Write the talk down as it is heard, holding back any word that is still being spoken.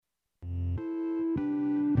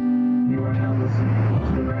listening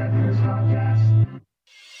to the Red News Podcast.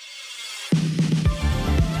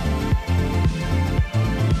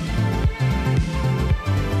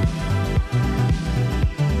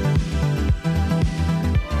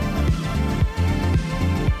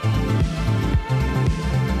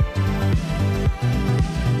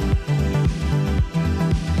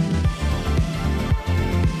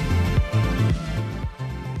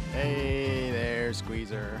 Hey there,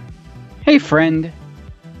 Squeezer. Hey, friend.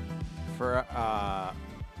 For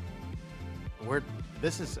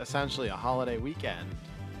this is essentially a holiday weekend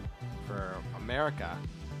for America,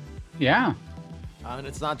 Yeah. and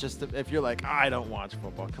it's not just if you're like, I don't watch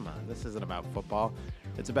football. Come on, this isn't about football.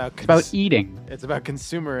 It's about About eating. It's about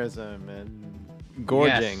consumerism and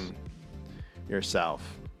gorging yourself.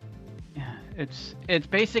 Yeah. It's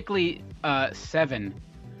basically 7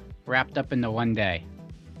 wrapped up into one day.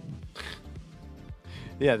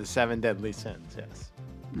 Yeah, the 7 deadly sins. Yes.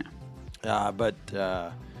 But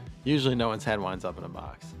usually no one's head winds up in a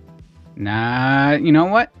box. Nah, you know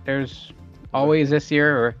what? There's always this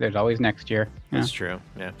year, or there's always next year. Yeah. That's true.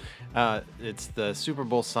 Yeah. It's the Super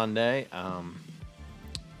Bowl Sunday.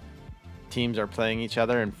 Teams are playing each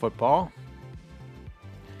other in football.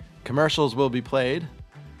 Commercials will be played.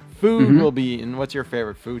 Food will be eaten. What's your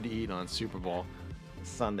favorite food to eat on Super Bowl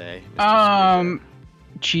Sunday, Mr. Squeezer?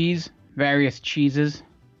 Cheese, various cheeses.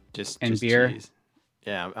 Just beer. Cheese.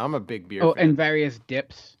 Yeah, I'm a big beer Oh, fan. and various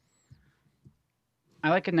dips. I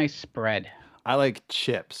like a nice spread. I like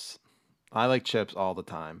chips. I like chips all the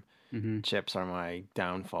time. Mm-hmm. Chips are my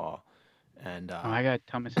downfall. And I got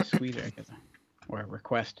Thomas's Squeezer, or a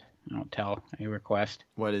request. I don't tell a request.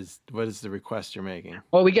 what is the request you're making?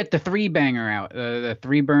 Well, we get the 3-banger out, the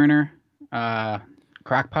 3-burner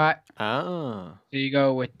crock pot. Ah. So you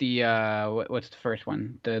go with the what's the first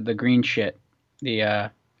one? The green shit, the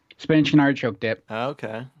spinach and artichoke dip,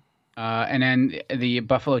 Okay. and then the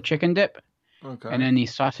buffalo chicken dip, Okay. and then the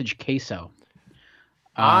sausage queso.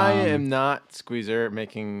 I am not, Squeezer,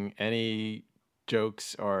 making any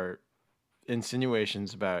jokes or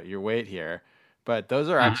insinuations about your weight here, but those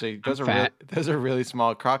are actually I'm fat. those are really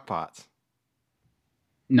small crock pots.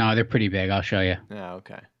 No, they're pretty big. I'll show you. Yeah,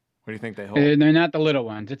 okay. What do you think they hold? They're not the little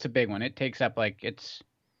ones. It's a big one. It takes up It's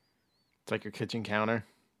like your kitchen counter.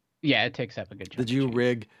 it takes up a good chunk. Did you of cheese.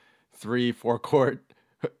 rig 3 4-quart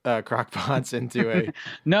crock pots into a?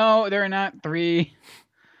 No, they're not 3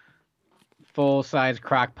 full-size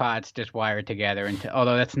crock pots just wired together into.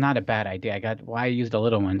 Although that's not a bad idea. Why use the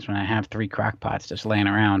little ones when I have 3 crock pots just laying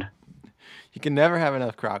around? You can never have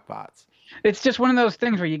enough crock pots. It's just one of those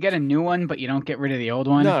things where you get a new one, but you don't get rid of the old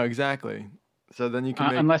one. No, exactly. So then you can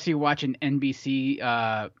make, Unless you watch an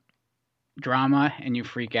NBC drama and you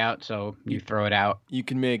freak out, so you throw it out. I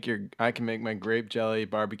can make my grape jelly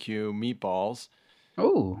barbecue meatballs.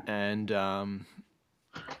 Oh, And I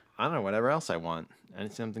don't know, whatever else I want. And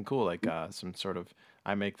it's something cool, like some sort of.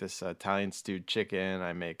 I make this Italian stewed chicken.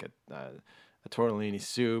 I make a tortellini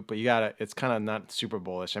soup, but it's kind of not Super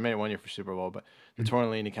Bowl-ish. I made it one year for Super Bowl, but the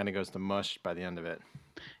tortellini kind of goes to mush by the end of it.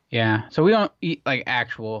 yeah. So we don't eat like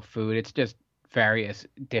actual food. It's just various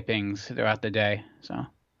dippings throughout the day. So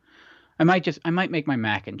I might make my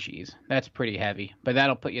mac and cheese. That's pretty heavy, but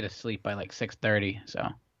that'll put you to sleep by like 6:30. So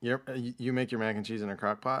You make your mac and cheese in a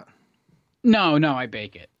crock pot? no, I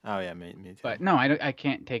bake it. Oh yeah, me too. But no, I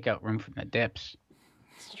can't take out room from the dips.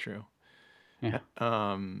 It's true. Yeah.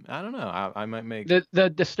 I don't know. I might make. The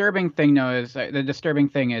disturbing thing though is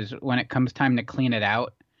when it comes time to clean it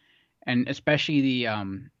out, and especially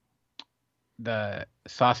the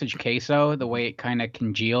sausage queso, the way it kind of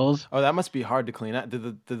congeals. Oh, that must be hard to clean out. Did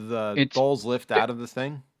the It's- bowls lift out of the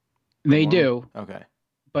thing? They Normal? do, Okay.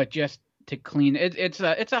 but just to clean it, it's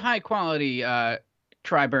a high quality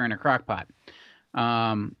tri-burner crock pot.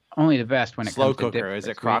 Only the best when it Slow comes to dip cooker. Is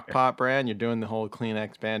for it sweet. crock pot brand? You're doing the whole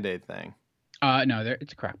Kleenex Band-Aid thing. No,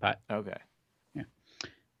 it's a crock pot. Okay.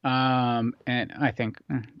 And I think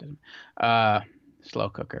slow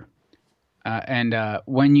cooker. And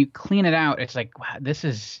when you clean it out, it's like, wow, this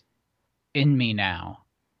is in me now,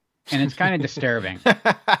 and it's kind of disturbing.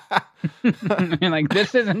 Like,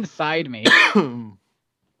 this is inside me,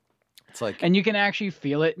 It's like and you can actually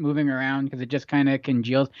feel it moving around because it just kind of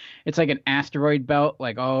congeals. It's like an asteroid belt.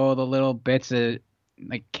 Like, all the little bits of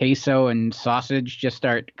like queso and sausage just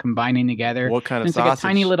start combining together. What kind of And it's sausage? like a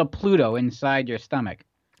tiny little Pluto inside your stomach.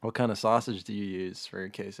 What kind of sausage do you use for your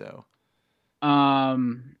queso? I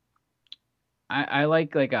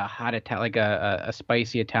like a hot like a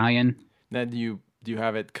spicy Italian. Now, do you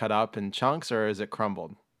have it cut up in chunks or is it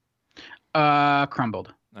crumbled?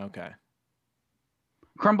 Crumbled. Okay.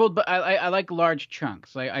 Crumbled, but I like large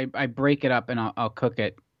chunks. Like I break it up and I'll cook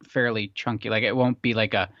it fairly chunky. Like it won't be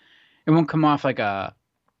like it won't come off like a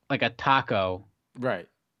taco Right.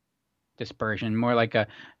 dispersion. More like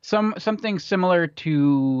something similar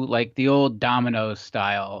to like the old Domino's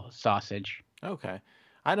style sausage. Okay.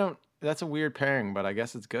 I don't. That's a weird pairing, but I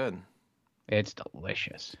guess it's good. It's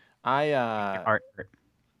delicious. I Your heart hurt.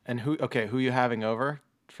 and who? Okay, who you having over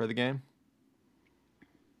for the game?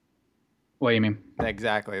 What do you mean?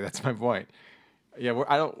 Exactly. That's my point. Yeah,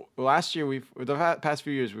 I don't. Last year past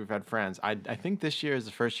few years we've had friends. I think this year is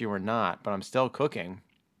the first year we're not, but I'm still cooking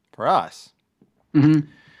for us. Hmm.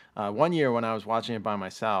 One year when I was watching it by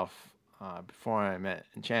myself, before I met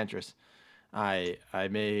Enchantress, I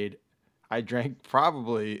drank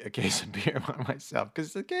probably a case of beer by myself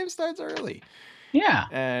because the game starts early, Yeah.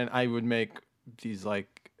 and I would make these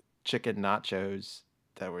like chicken nachos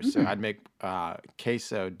that were so. Mm. I'd make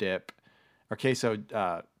queso dip or queso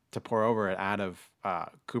to pour over it out of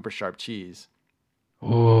Cooper Sharp cheese,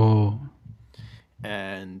 Oh.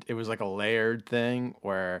 and it was like a layered thing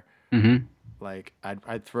where Hmm. like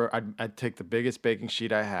I'd take the biggest baking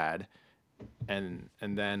sheet I had, and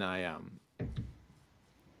then I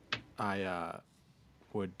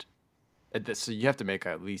would so you have to make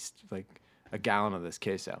at least like a gallon of this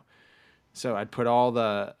queso. So I'd put all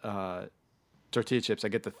the tortilla chips. I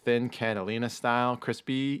get the thin Catalina style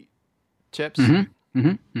crispy chips. Hmm.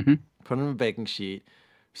 Hmm. Hmm. Put them in a baking sheet,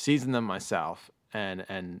 season them myself, and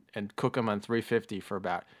cook them on 350 for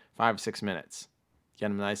about 5 or 6 minutes. Get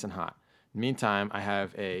them nice and hot. Meantime, I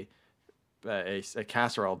have a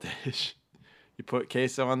casserole dish. You put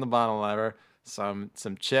queso on the bottom lever, some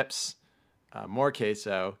chips, more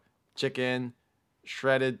queso, chicken,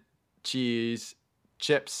 shredded cheese,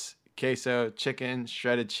 chips, queso, chicken,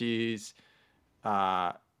 shredded cheese,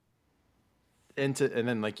 and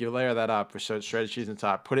then like you layer that up with shredded cheese on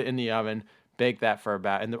top. Put it in the oven, bake that for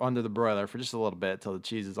about under the broiler for just a little bit till the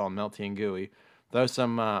cheese is all melty and gooey. Throw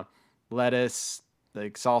some lettuce,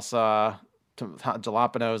 like salsa,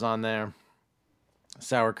 jalapenos on there,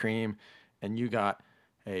 sour cream, and you got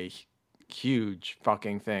a huge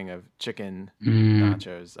fucking thing of chicken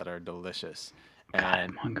nachos that are delicious. God,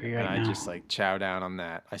 And I'm hungry and right I now. just like chow down on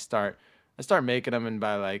that. I start making them, and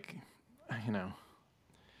by like, you know,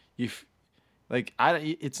 like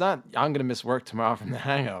it's not I'm gonna miss work tomorrow from the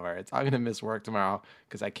hangover. It's I'm gonna miss work tomorrow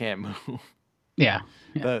because I can't move. Yeah.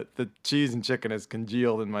 Yeah. The cheese and chicken is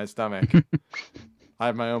congealed in my stomach. I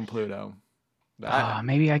have my own Pluto.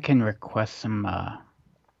 Maybe I can request some. I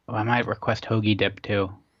might request hoagie dip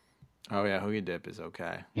too. Oh yeah, hoagie dip is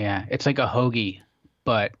okay. Yeah, it's like a hoagie,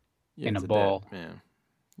 but Yeah, in a it's bowl. dip,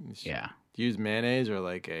 yeah. Yeah. Do you use mayonnaise or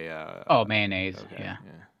like a? Oh, mayonnaise. Okay, Yeah.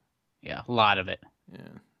 yeah, Yeah. A lot of it. yeah.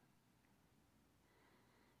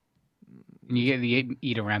 And you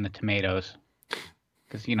eat around the tomatoes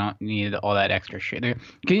because you don't need all that extra sugar.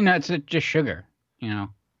 You know, it's just sugar. You know.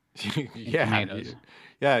 Yeah, tomatoes.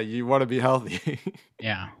 You want to be healthy.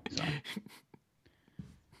 Yeah. So.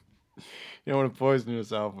 You don't want to poison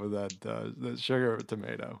yourself with that sugar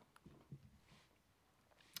tomato.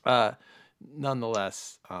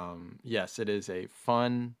 Nonetheless, yes, it is a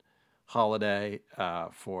fun holiday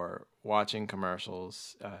for watching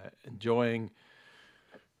commercials, enjoying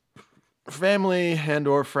family and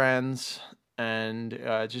or friends, and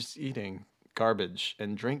just eating garbage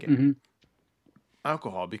and drinking Hmm.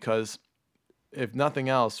 alcohol. Because if nothing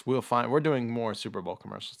else, we're doing more Super Bowl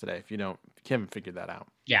commercials today. If you haven't figured that out.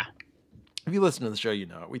 Yeah. If you listen to the show, you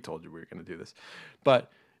know it. We told you we were going to do this.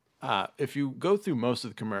 But if you go through most of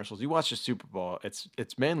the commercials, you watch the Super Bowl, it's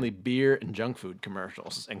mainly beer and junk food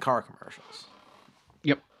commercials and car commercials.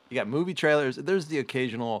 Yep. You got movie trailers. There's the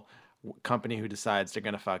occasional company who decides they're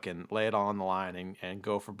going to fucking lay it all on the line and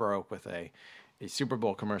go for broke with a Super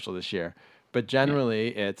Bowl commercial this year. But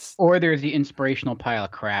generally, it's... Or there's the inspirational pile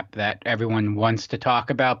of crap that everyone wants to talk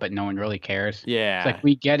about, but no one really cares. Yeah. It's like,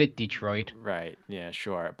 we get it, Detroit. Right. Yeah,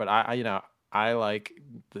 sure. But I like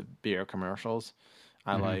the beer commercials.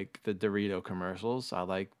 I Mhm. like the Dorito commercials. I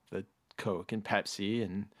like the Coke and Pepsi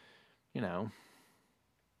and,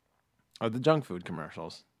 or the junk food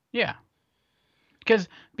commercials. Yeah.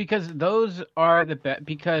 Because those are the best.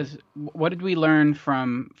 Because what did we learn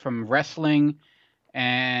from wrestling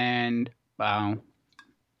and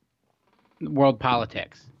world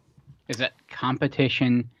politics? Is that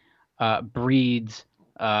competition breeds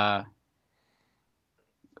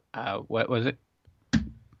what was it?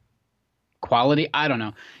 Quality? I don't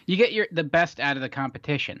know. You get the best out of the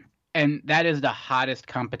competition, and that is the hottest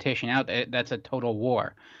competition out there. That's a total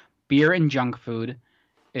war. Beer and junk food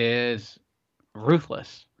is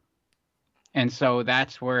ruthless, and so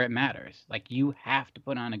that's where it matters. Like, you have to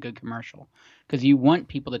put on a good commercial because you want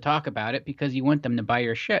people to talk about it because you want them to buy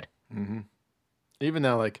your shit. Mm-hmm. Even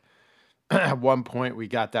though, like, at one point we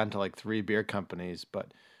got down to like 3 beer companies,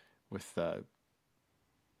 but with I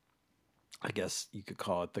guess you could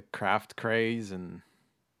call it the craft craze, and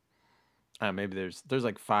maybe there's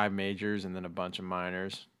like 5 majors and then a bunch of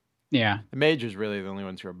minors. Yeah. The majors really the only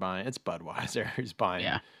ones who are buying. It's Budweiser who's buying.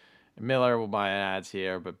 Yeah. Miller will buy ads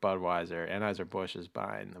here, but Budweiser, Anheuser-Busch is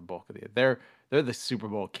buying the bulk of the. They're the Super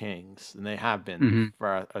Bowl kings, and they have been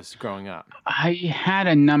for us growing up. I had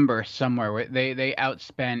a number somewhere where they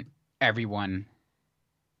outspent everyone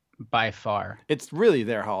by far. It's really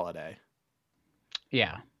their holiday.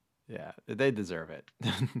 Yeah. Yeah, they deserve it.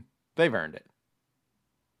 They've earned it.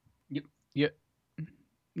 You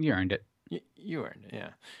earned it. You earned it,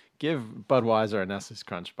 yeah. Give Budweiser a Nestle's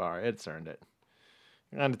Crunch Bar. It's earned it.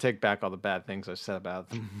 I'm going to take back all the bad things I said about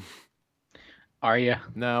them. Are you?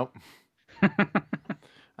 No.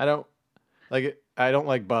 I don't like it. I don't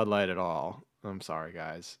like Bud Light at all. I'm sorry,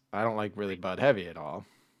 guys. I don't like really Bud Heavy at all.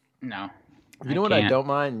 No. You know what I don't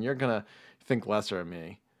mind? You're going to think lesser of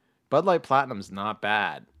me. Bud Light Platinum's not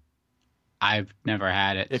bad. I've never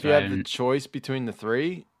had it. If you have the choice between the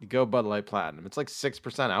 3, you go Bud Light Platinum. It's like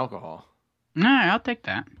 6% alcohol. No, I'll take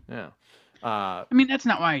that. Yeah. I mean, that's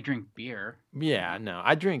not why I drink beer. Yeah, no.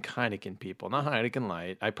 I drink Heineken, people. Not Heineken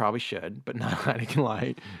Light. I probably should, but not Heineken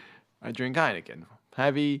Light. I drink Heineken.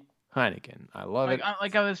 Heavy Heineken. I love it.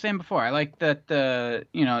 Like I was saying before, I like that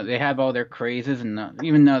they have all their crazes, and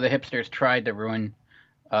even though the hipsters tried to ruin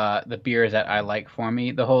the beers that I like for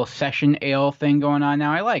me, the whole session ale thing going on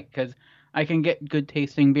now I like, because I can get good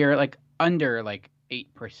tasting beer like under like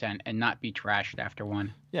 8% and not be trashed after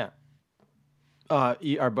one. Yeah.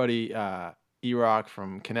 Our buddy E-Rock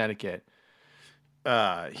from Connecticut,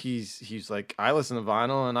 he's like, I listen to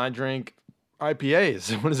vinyl and I drink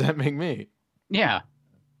IPAs. What does that make me? Yeah.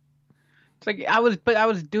 It's like I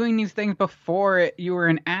was doing these things before you were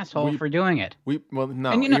an asshole for doing it.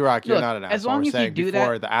 E-Rock, you're not an asshole. As long as you do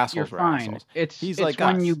that, the assholes you're fine. Assholes. It's like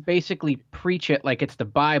when us. You basically preach it like it's the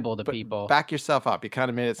Bible to people. Back yourself up. You kind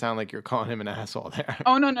of made it sound like you're calling him an asshole there.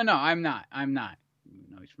 Oh no, I'm not. No,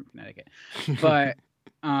 he's from Connecticut. But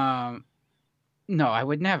no, I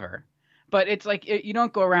would never. But it's like you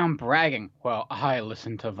don't go around bragging, well, I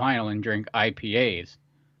listen to vinyl and drink IPAs.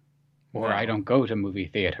 Or I don't go to movie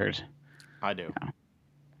theaters. I do. No.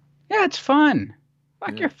 Yeah, it's fun.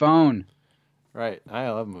 Fuck your phone. Right. I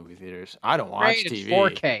love movie theaters. I don't watch TV.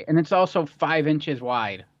 It's 4K, and it's also 5 inches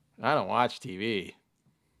wide. I don't watch TV.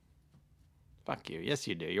 Fuck you. Yes,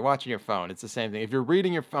 you do. You're watching your phone. It's the same thing. If you're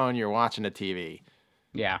reading your phone, you're watching a TV.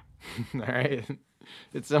 Yeah. All right?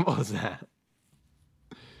 It's simple as that.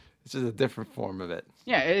 It's just a different form of it.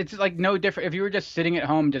 Yeah, it's like no different. If you were just sitting at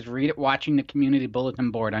home, just watching the community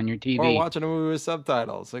bulletin board on your TV. Or watching a movie with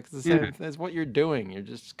subtitles. Like, it's the same. That's what you're doing. You're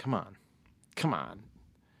just, come on.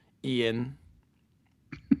 Ian.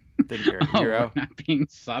 Think you're a hero. We're not being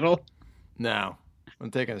subtle. No.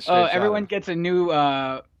 I'm taking a straight shot. Everyone gets a new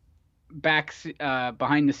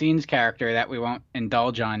behind the scenes character that we won't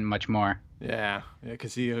indulge on much more. Yeah,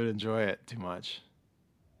 because he would enjoy it too much.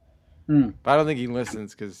 But I don't think he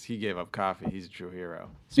listens because he gave up coffee. He's a true hero.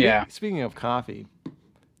 Speaking of coffee,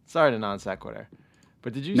 sorry to non sequitur,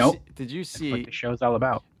 but did you see That's what the show's all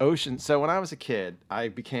about? Ocean? So when I was a kid,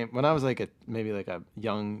 when I was like maybe like a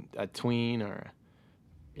tween or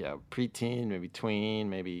preteen, maybe tween,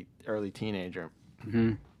 maybe early teenager.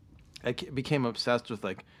 Mm-hmm. I became obsessed with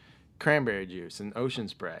like cranberry juice and Ocean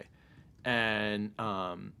Spray, and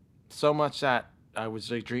so much that I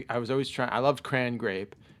was like I was always trying. I loved cran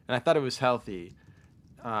grape. And I thought it was healthy.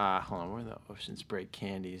 Hold on, what were the Ocean Spray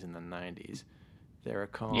candies in the 90s? They were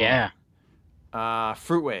called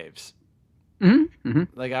Fruit Waves. Mm-hmm.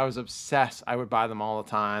 Mm-hmm. Like, I was obsessed. I would buy them all the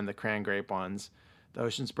time, the cran grape ones. The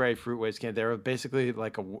Ocean Spray Fruit Waves candy. They were basically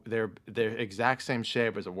like they're exact same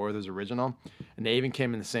shape as a Werther's Original. And they even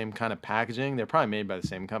came in the same kind of packaging. They're probably made by the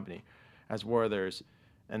same company as Werther's.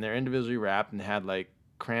 And they're individually wrapped and they had like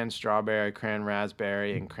cran strawberry, cran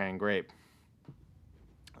raspberry, and cran grape.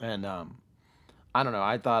 And I don't know.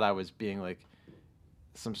 I thought I was being like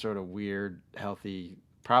some sort of weird, healthy,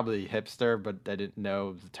 probably hipster, but I didn't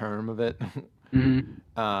know the term of it.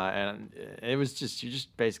 Mm-hmm. And it was you're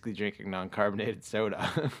just basically drinking non-carbonated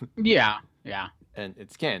soda. Yeah. And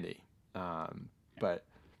it's candy. But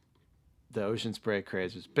the Ocean Spray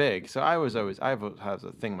craze was big. So I have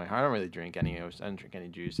a thing in my heart. I don't really drink I don't drink any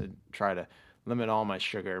juice. I try to limit all my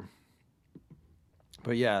sugar.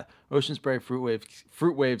 But yeah, Ocean Spray Fruit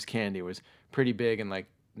Waves candy was pretty big in like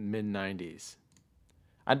mid 90s.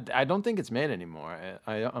 I don't think it's made anymore.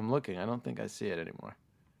 I'm looking. I don't think I see it anymore.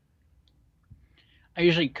 I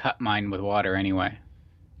usually cut mine with water anyway.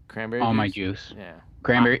 Cranberry All my juice? juice. Yeah.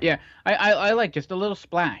 Cranberry. Yeah. I like just a little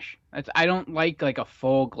splash. I don't like a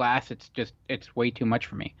full glass. It's way too much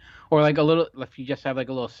for me. Or like a little if you just have like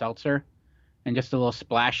a little seltzer and just a little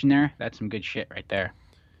splash in there, that's some good shit right there.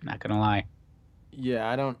 Not gonna lie. Yeah,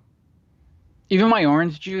 I don't. Even my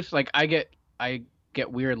orange juice, like I get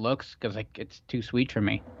weird looks because like it's too sweet for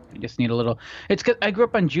me. I just need a little. It's 'cause I grew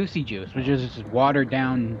up on juicy juice, which is just watered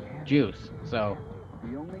down juice. So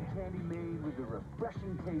The only candy made with the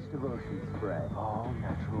refreshing taste of ocean spray. All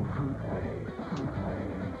natural fruit waves.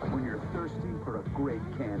 When you're thirsty for a great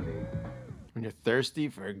candy. When you're thirsty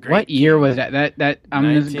for a great what year candy. was that? That I'm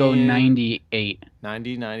gonna go 98.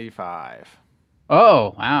 1995.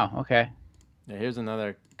 Oh wow, okay. Yeah, here's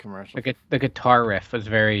another commercial. The guitar riff was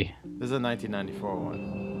very. This is a 1994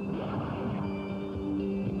 one.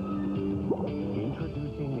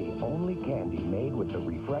 Introducing the only candy made with the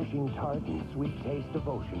refreshing tart and sweet taste of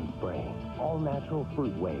ocean spray. All natural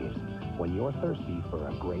fruit waves. When you're thirsty for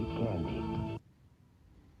a great candy.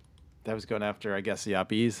 That was going after, I guess, the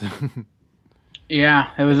Yuppies. Yeah,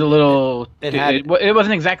 it was a little. It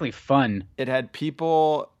wasn't exactly fun. It had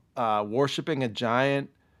people worshiping a giant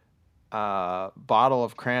bottle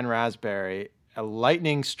of cran raspberry. A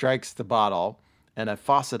lightning strikes the bottle, and a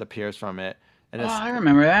faucet appears from it. And Oh, I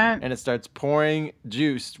remember that. and it starts pouring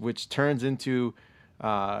juice, which turns into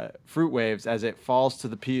fruit waves as it falls to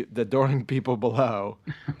the adoring people below.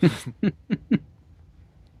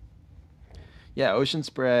 Yeah, Ocean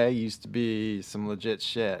Spray used to be some legit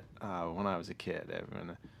shit when I was a kid.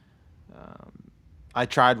 I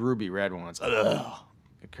tried Ruby Red once. Ugh.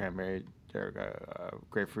 Cranberry or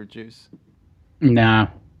grapefruit juice. No.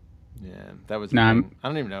 Yeah, that was. Nah, I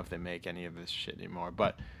don't even know if they make any of this shit anymore,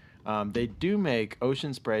 but they do make.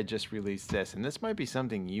 Ocean Spray just released this, and this might be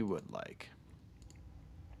something you would like.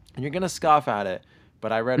 And you're gonna scoff at it,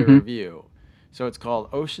 but I read a review. So it's called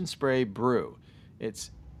Ocean Spray Brew.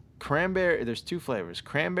 It's cranberry. There's two flavors: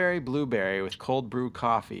 cranberry blueberry with cold brew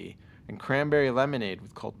coffee, and cranberry lemonade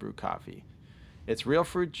with cold brew coffee. It's real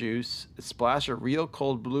fruit juice, a splash of real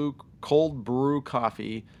cold brew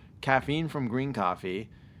coffee, caffeine from green coffee,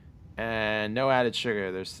 and no added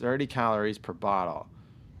sugar. There's 30 calories per bottle.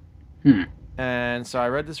 And so I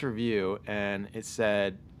read this review, and it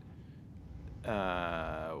said,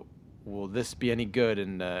 "Will this be any good?"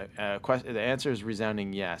 And the answer is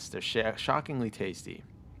resounding yes. They're shockingly tasty.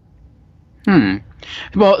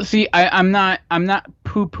 Well, see, I'm not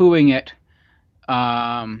poo-pooing it,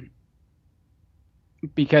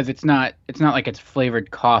 because it's not like it's flavored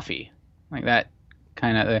coffee, like that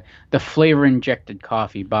kind of the flavor injected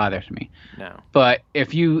coffee bothers me. No. But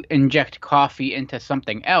if you inject coffee into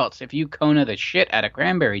something else, if you Kona the shit out of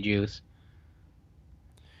cranberry juice.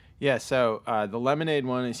 Yeah, so the lemonade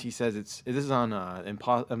one is, he says this is on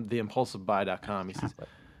theimpulsivebuy.com. He says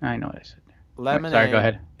I know what I said. lemonade. Sorry, go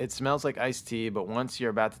ahead. It smells like iced tea, but once you're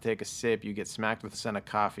about to take a sip, you get smacked with the scent of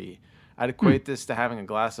coffee. I'd equate this to having a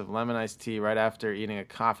glass of lemon iced tea right after eating a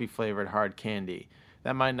coffee flavored hard candy.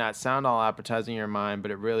 That might not sound all appetizing in your mind, but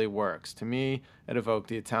it really works. To me, it evoked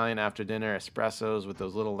the Italian after dinner espressos with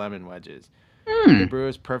those little lemon wedges. The brew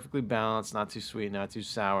is perfectly balanced, not too sweet, not too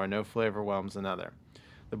sour, no flavor whelms another.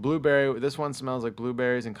 The blueberry, this one smells like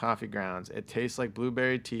blueberries and coffee grounds. It tastes like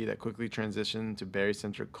blueberry tea that quickly transitioned to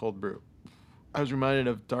berry-centric cold brew. I was reminded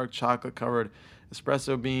of dark chocolate-covered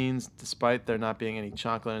espresso beans, despite there not being any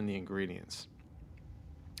chocolate in the ingredients.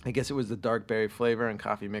 I guess it was the dark berry flavor and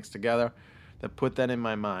coffee mixed together that put that in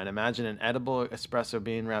my mind. Imagine an edible espresso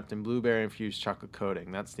bean wrapped in blueberry-infused chocolate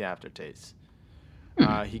coating. That's the aftertaste.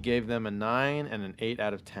 He gave them a 9 and an 8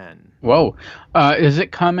 out of 10. Whoa. Does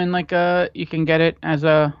it come in like you can get it as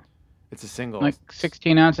a It's a single. like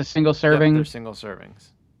 16 ounce, a single Yep, serving? they're single servings.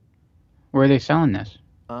 Where are they selling this?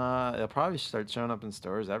 They'll probably start showing up in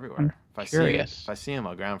stores everywhere. Curious. If I see them,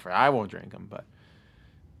 I'll grab them for you. I won't drink them, but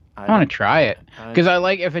I want to try it because I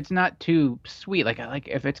like if it's not too sweet. Like I like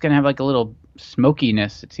if it's gonna have like a little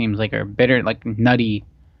smokiness. It seems like or bitter, like nutty.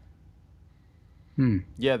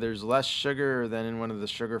 Yeah, there's less sugar than in one of the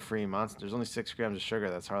sugar-free monsters. There's only 6 grams of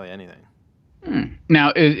sugar. That's hardly anything.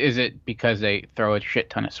 Now, is it because they throw a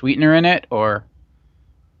shit ton of sweetener in it, or?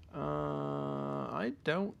 I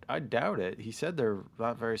doubt it. He said they're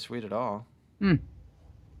not very sweet at all.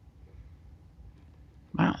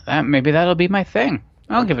 Wow, maybe that'll be my thing.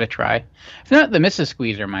 I'll give it a try. If not, the Mrs.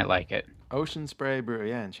 Squeezer might like it. Ocean Spray Brew.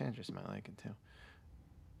 Yeah, Enchantress might like it too.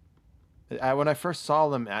 When I first saw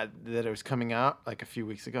them that it was coming out like a few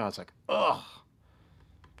weeks ago, I was like, ugh.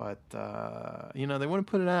 But, they wouldn't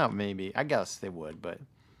put it out, maybe. I guess they would, but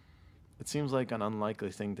it seems like an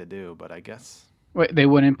unlikely thing to do, but I guess Wait, they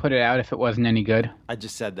wouldn't put it out if it wasn't any good. I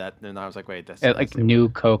just said that, and I was like, wait, that's Like new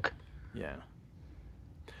Coke. Yeah.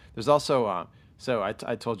 There's also so I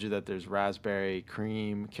told you that there's raspberry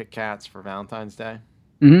cream Kit Kats for Valentine's Day.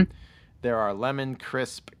 Hmm. There are lemon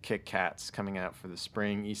crisp Kit Kats coming out for the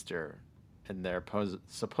spring Easter, and they're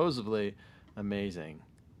supposedly amazing.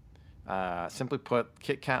 Simply put,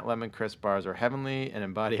 Kit Kat lemon crisp bars are heavenly and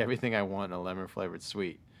embody everything I want in a lemon flavored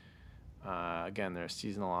sweet. Again, they're a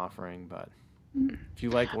seasonal offering, but if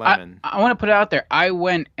you like lemon, I want to put it out there. I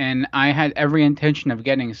went and I had every intention of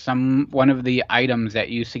getting one of the items that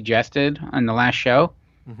you suggested on the last show.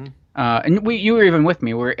 Mm-hmm. And you were even with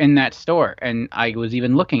me. We were in that store, and I was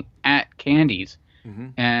even looking at candies, mm-hmm.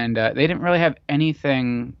 and they didn't really have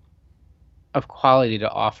anything of quality to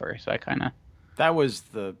offer. So I kind of that was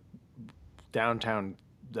the downtown.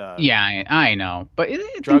 Yeah, I know, but I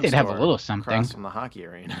think they'd have a little something across from the hockey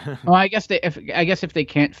arena. Well, I guess if they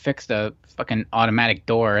can't fix the fucking automatic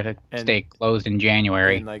door to stay closed in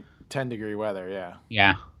January, in like 10-degree weather, yeah.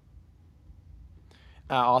 Yeah.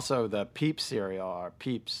 Also, the Peeps cereal or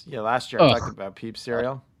Peeps. Yeah, last year I talked about Peeps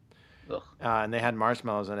cereal, and they had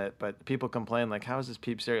marshmallows in it. But people complain like, "How is this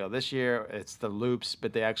Peeps cereal?" This year it's the Loops,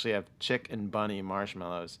 but they actually have Chick and Bunny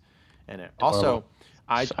marshmallows in it. Also,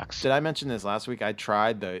 did I mention this last week? I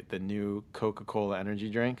tried the new Coca-Cola energy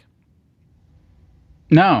drink.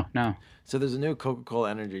 No. So there's a new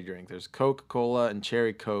Coca-Cola energy drink. There's Coca-Cola and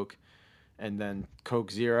Cherry Coke, and then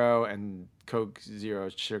Coke Zero and Coke Zero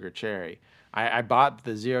Sugar Cherry. I bought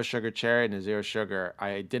the Zero Sugar Cherry and the Zero Sugar.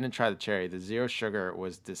 I didn't try the cherry. The Zero Sugar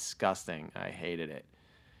was disgusting. I hated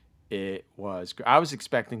it. I was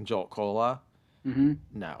expecting Jolt Cola. Mm-hmm.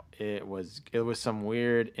 No, it was some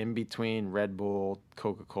weird in between Red Bull,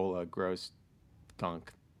 Coca-Cola, gross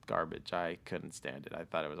gunk garbage. I couldn't stand it. I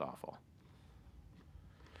thought it was awful.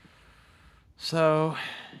 So,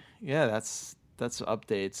 yeah, that's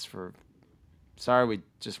updates for. Sorry, we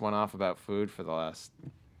just went off about food for the last.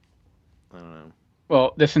 I don't know.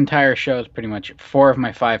 Well, this entire show is pretty much 4 of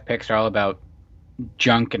my 5 picks are all about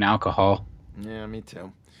junk and alcohol. Yeah, me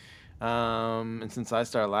too. And since I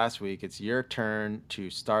started last week, it's your turn to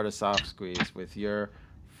start us off, Squeeze, with your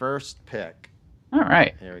first pick. All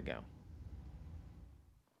right. Here we go.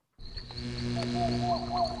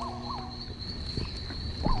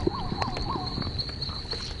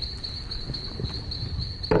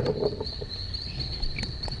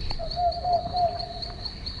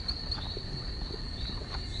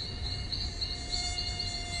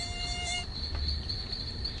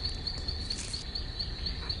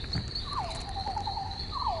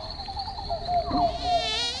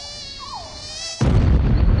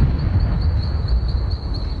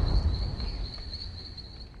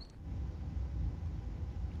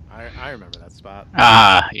 I remember that spot.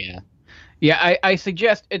 Yeah. Yeah, I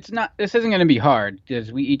suggest this isn't going to be hard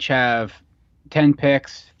because we each have 10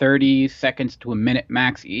 picks, 30 seconds to a minute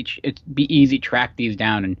max each. It'd be easy to track these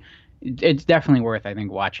down, and it's definitely worth, I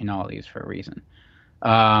think, watching all these for a reason.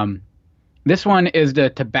 This one is the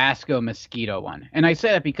Tabasco Mosquito one. And I say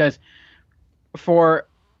that because for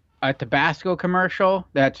a Tabasco commercial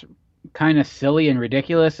that's kind of silly and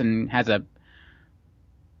ridiculous and has a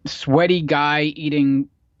sweaty guy eating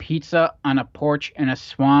pizza on a porch in a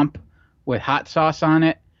swamp with hot sauce on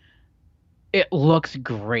it, it looks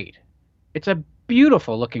great. It's a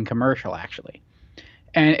beautiful looking commercial, actually,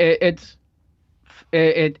 and it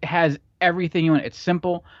has everything you want. It's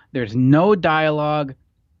simple. There's no dialogue,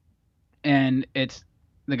 and it's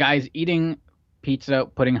the guy's eating pizza,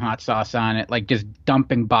 putting hot sauce on it, like just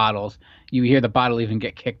dumping bottles. You hear the bottle even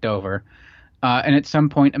get kicked over, and at some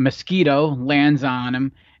point a mosquito lands on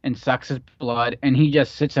him and sucks his blood, and he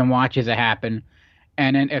just sits and watches it happen,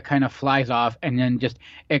 and then it kind of flies off and then just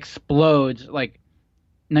explodes like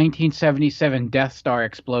 1977 Death Star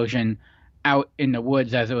explosion out in the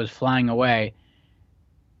woods as it was flying away.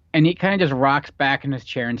 And he kind of just rocks back in his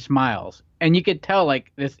chair and smiles. And you could tell,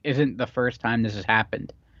 like, this isn't the first time this has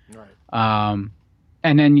happened. Right.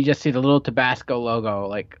 And then you just see the little Tabasco logo,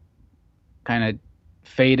 like, kind of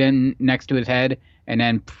fade in next to his head, and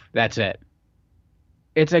then that's it.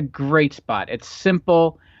 It's a great spot. It's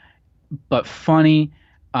simple, but funny.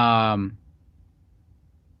 And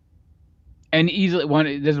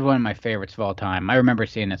easily this is one of my favorites of all time. I remember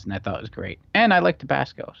seeing this and I thought it was great. And I like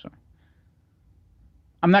Tabasco, so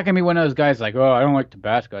I'm not gonna be one of those guys like, oh, I don't like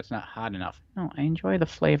Tabasco. It's not hot enough. No, I enjoy the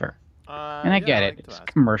flavor. And I get it. It's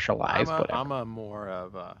commercialized. I'm a more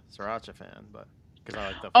of a Sriracha fan, but because I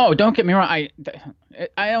like the. Oh, don't get me wrong. I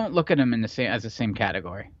don't look at them in the same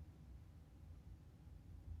category.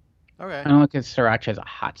 Okay. I don't look at Sriracha as a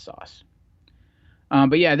hot sauce.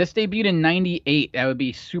 But yeah, this debuted in '98. That would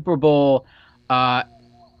be Super Bowl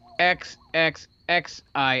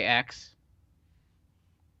XXXIX.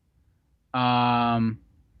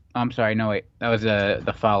 I'm sorry. No, wait. That was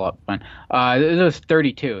the follow-up one. This was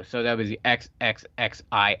 32, so that was the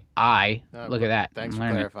XXXII. Look at that. Thanks I'm for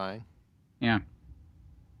learning. clarifying. Yeah.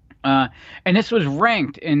 And this was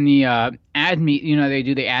ranked in the ad meet. You know, they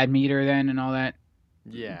do the ad meter then and all that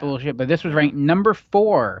Yeah. bullshit. But this was ranked number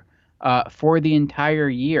 4 for the entire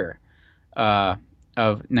year of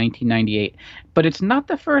 1998. But it's not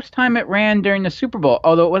the first time it ran during the Super Bowl,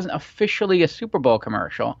 although it wasn't officially a Super Bowl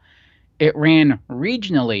commercial. It ran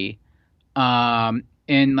regionally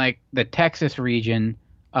in like the Texas region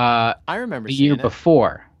I remember the seeing year it.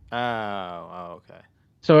 before. Oh, okay.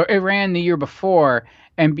 So it ran the year before,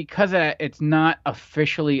 and because of that, it's not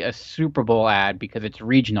officially a Super Bowl ad because it's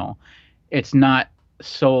regional. It's not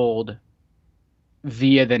sold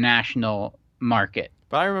via the national market.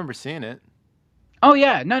 But I remember seeing it. Oh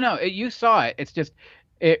yeah, no, you saw it. It's just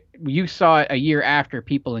you saw it a year after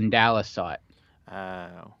people in Dallas saw it,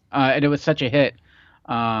 Oh. and it was such a hit.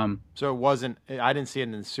 So it wasn't. I didn't see it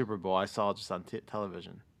in the Super Bowl. I saw it just on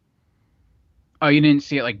television. Oh, you didn't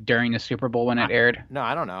see it like during the Super Bowl when it aired? No,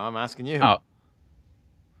 I don't know. I'm asking you. Oh.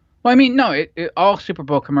 Well, I mean, no, all Super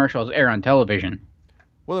Bowl commercials air on television.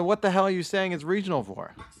 Well, then what the hell are you saying it's regional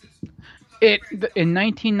for? In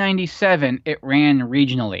 1997, it ran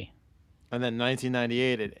regionally. And then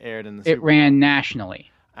 1998, it aired in the It Super ran nationally.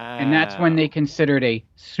 Bowl. And that's when they considered a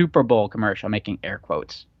Super Bowl commercial, making air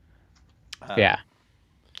quotes. Yeah.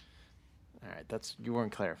 All right, you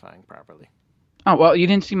weren't clarifying properly. Oh, well, you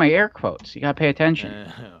didn't see my air quotes. You got to pay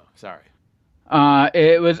attention. Sorry.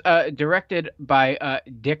 It was directed by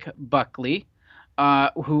Dick Buckley,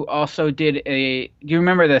 who also did do you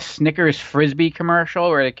remember the Snickers Frisbee commercial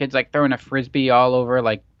where the kid's like throwing a Frisbee all over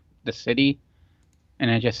like the city? And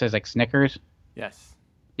it just says like Snickers? Yes.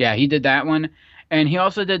 Yeah, he did that one. And he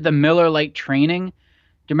also did the Miller Lite training. Do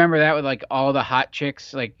you remember that with like all the hot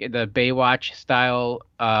chicks, like the Baywatch style,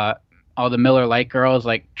 all the Miller Lite girls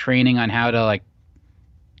like training on how to like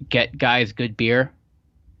get guys good beer?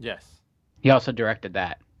 Yes. He also directed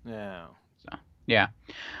that. Yeah. Yeah.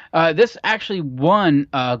 This actually won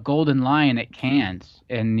Golden Lion at Cannes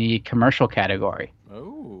in the commercial category.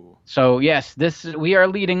 Oh. So yes, we are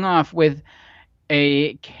leading off with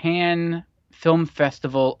a Cannes Film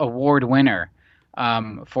Festival award winner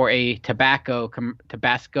for a Tabasco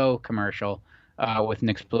commercial with an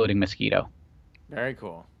exploding mosquito. Very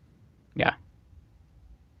cool. Yeah.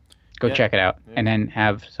 Go Yeah. check it out, Yeah. and then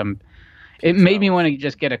have some. Pizza. It made me want to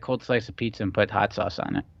just get a cold slice of pizza and put hot sauce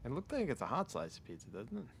on it. It looked like it's a hot slice of pizza,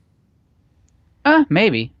 doesn't it?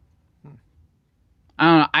 Maybe. I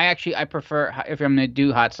don't know. I prefer if I'm gonna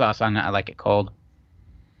do hot sauce on it. I like it cold.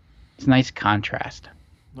 It's a nice contrast.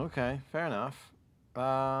 Okay, fair enough.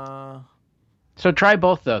 So try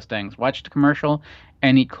both those things. Watch the commercial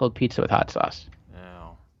and eat cold pizza with hot sauce.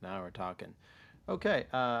 Now we're talking. Okay,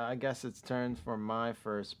 I guess it's turn for my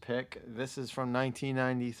first pick. This is from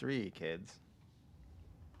 1993, kids.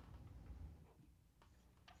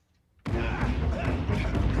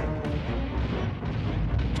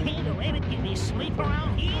 Can't a rabbit get me sleep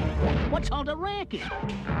around here? What's all the racket?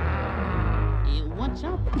 What's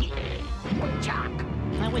up? Chuck,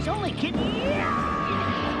 I was only kidding.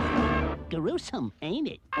 Gruesome, ain't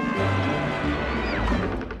it?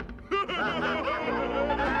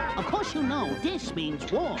 Of course you know this means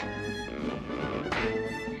war.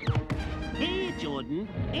 Air Jordan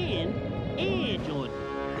and Air Jordan.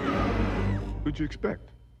 What'd you expect?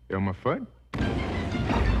 Elmer Fudd?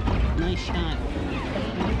 Nice shot.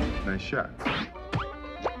 Nice shot.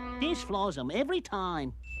 This floors them every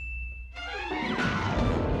time.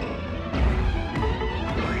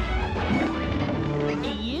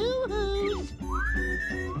 Yoo-hoos!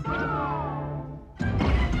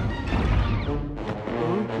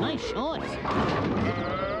 Nice shorts.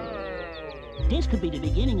 This could be the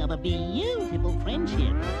beginning of a beautiful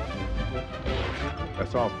friendship.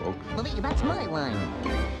 That's all, folks. Well, that's my line.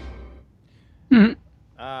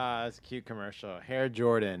 It's a cute commercial. Hair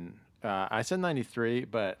Jordan. I said 93,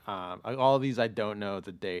 but all of these I don't know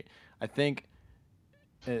the date. I think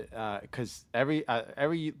because every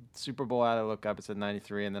Super Bowl ad I look up, it said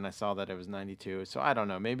 93, and then I saw that it was 92. So I don't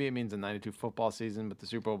know. Maybe it means the 92 football season, but the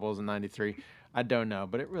Super Bowl is in 93. I don't know,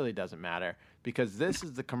 but it really doesn't matter because this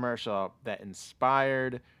is the commercial that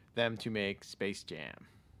inspired them to make Space Jam.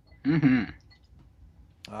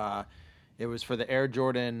 It was for the Air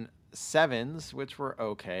Jordan 7s, which were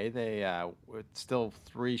okay. They were still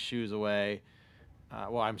 4 shoes away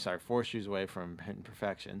from hitting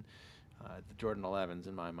perfection. The Jordan 11s,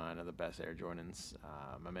 in my mind, are the best Air Jordans.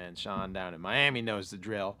 My man Sean down in Miami knows the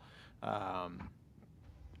drill.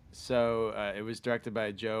 So it was directed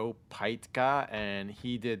by Joe Pytka, and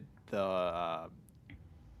he did the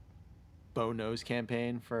Bo Knows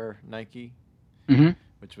campaign for Nike,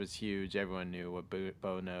 which was huge. Everyone knew what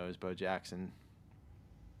Bo Knows, Bo Jackson.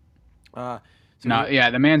 The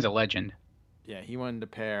man's a legend. Yeah, he wanted to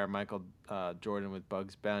pair Michael Jordan with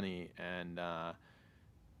Bugs Bunny, and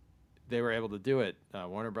they were able to do it.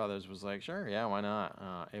 Warner Brothers was like, sure, yeah, why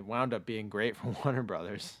not? It wound up being great for Warner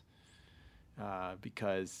Brothers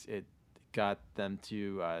because it got them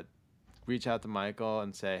to reach out to Michael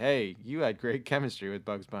and say, hey, you had great chemistry with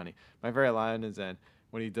Bugs Bunny. My favorite line is then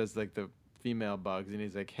when he does like the female bugs and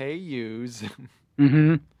he's like, hey, yous.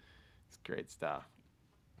 It's great stuff.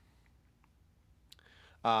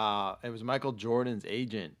 It was Michael Jordan's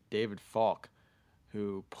agent, David Falk,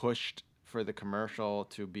 who pushed for the commercial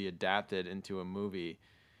to be adapted into a movie.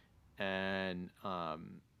 And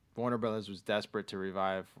Warner Brothers was desperate to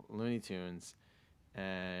revive Looney Tunes.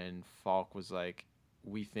 And Falk was like,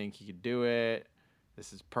 we think he could do it.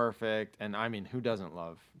 This is perfect. And I mean, who doesn't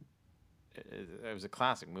love it? It was a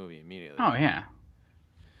classic movie immediately. Oh, yeah.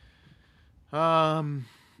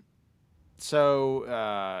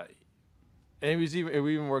 It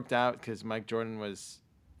even worked out because Mike Jordan was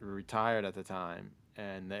retired at the time,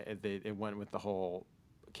 and it went with the whole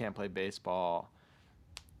can't play baseball.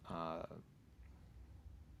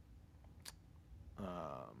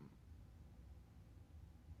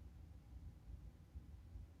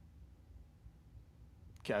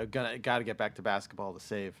 Got to get back to basketball to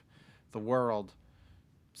save the world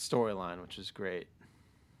storyline, which is great.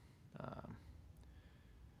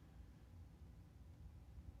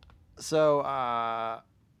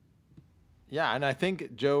 Yeah, and I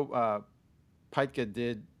think Joe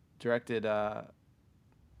Pytka directed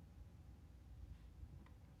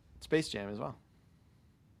Space Jam as well.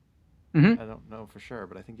 I don't know for sure,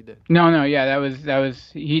 but I think he did. No, yeah, that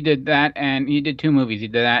was he did that, and he did 2 movies. He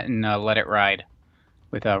did that and Let It Ride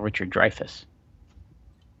with Richard Dreyfuss.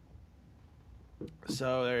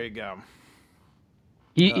 So there you go.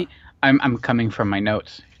 I'm coming from my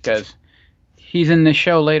notes because he's in the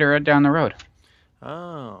show later down the road.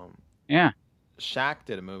 Oh. Yeah. Shaq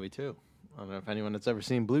did a movie too. I don't know if anyone that's ever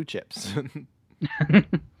seen Blue Chips.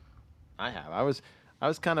 I have. I was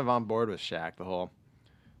kind of on board with Shaq.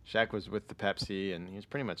 Shaq was with the Pepsi, and he was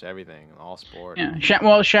pretty much everything, all sport. Yeah.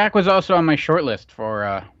 Shaq was also on my short list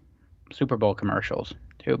for Super Bowl commercials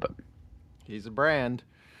too, but he's a brand.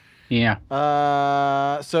 Yeah.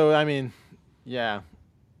 So I mean, yeah.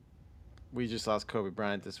 We just lost Kobe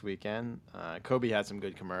Bryant this weekend. Kobe had some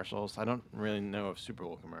good commercials. I don't really know of Super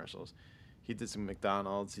Bowl commercials. He did some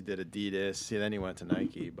McDonald's. He did Adidas. Then he went to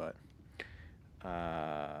Nike. But,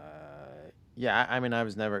 yeah, I mean,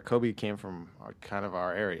 Kobe came from kind of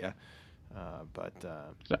our area.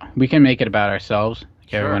 So we can make it about ourselves,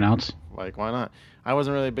 like sure. Everyone else. Like, why not? I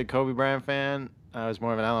wasn't really a big Kobe Bryant fan. I was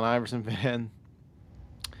more of an Allen Iverson fan.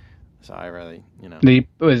 So I really,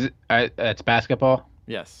 That's basketball?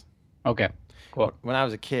 Yes. Okay, cool. When I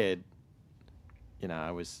was a kid, I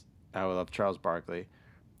loved Charles Barkley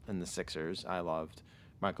and the Sixers. I loved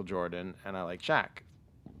Michael Jordan, and I liked Shaq.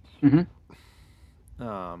 Then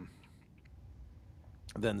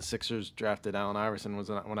the Sixers drafted Allen Iverson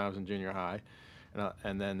when I was in junior high,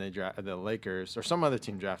 and then they drafted the Lakers, or some other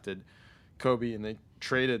team drafted Kobe, and they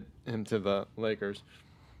traded him to the Lakers.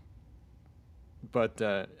 But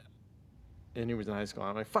and he was in high school.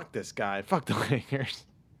 I'm like, fuck this guy, fuck the Lakers.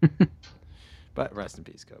 But rest in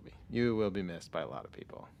peace, Kobe. You will be missed by a lot of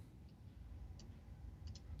people,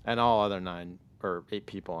 and all other 9 or 8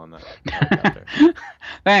 people on that helicopter.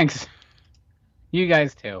 Thanks. You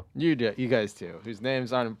guys too. You guys too. Whose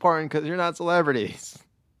names aren't important because you're not celebrities,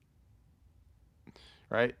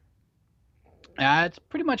 right? It's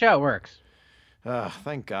pretty much how it works.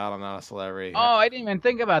 Thank God I'm not a celebrity. Oh, I didn't even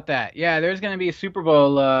think about that. Yeah, there's gonna be a Super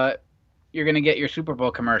Bowl. You're gonna get your Super Bowl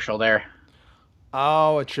commercial there.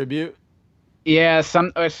 Oh, a tribute? Yeah,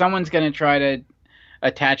 someone's gonna try to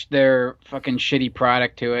attach their fucking shitty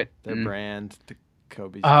product to it. Their brand to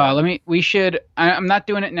Kobe's. I'm not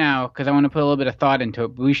doing it now because I want to put a little bit of thought into it,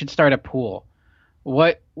 but we should start a pool.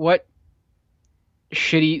 What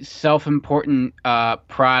shitty self-important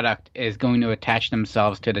product is going to attach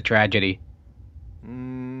themselves to the tragedy?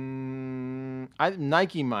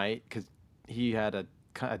 Nike might, because he had a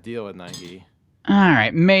deal with Nike. All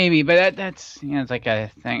right, maybe, but that's it's like a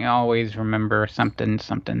thing. Always remember something.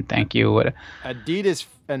 Thank you. Adidas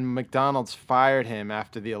and McDonald's fired him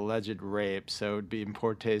after the alleged rape, so it would be in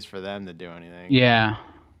poor taste for them to do anything. Yeah.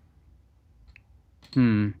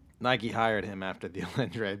 Nike hired him after the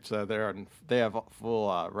alleged rape, so they have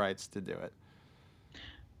full rights to do it.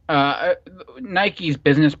 Nike's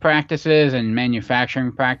business practices and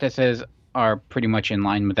manufacturing practices are pretty much in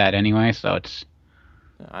line with that anyway. So it's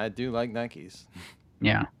I do like Nikes.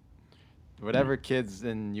 yeah. Whatever kids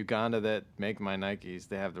in Uganda that make my Nikes,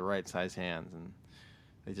 they have the right size hands and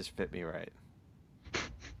they just fit me right.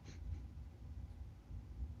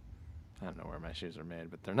 I don't know where my shoes are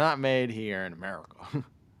made, but they're not made here in America.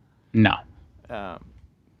 No, But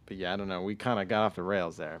yeah, I don't know. We kind of got off the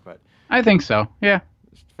rails there, but I think so. Yeah.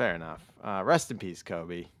 fair enough. Rest in peace,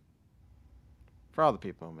 Kobe. For all the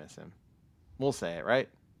people who miss him. We'll say it, right?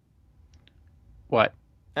 What?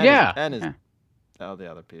 And Yeah. All the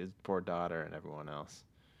other people, his poor daughter and everyone else.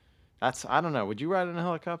 I don't know. Would you ride in a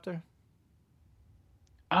helicopter?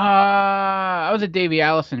 I was a Davey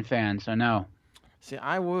Allison fan, so no. See,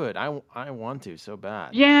 I would. I want to so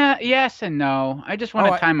bad. Yeah, yes and no. I just want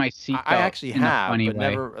to Oh, tie my seatbelt. I actually in a have, funny but way.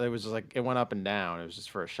 never. It was just like it went up and down. It was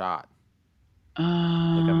just for a shot, like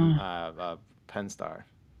a Penn Star.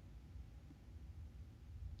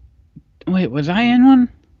 Wait, was I in one?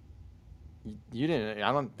 You didn't.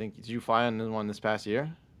 I don't think. Did you fly on one this past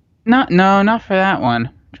year? No, not for that one.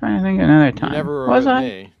 I'm trying to think of another time. You never was rode I?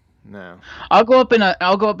 me. No. I'll go up in a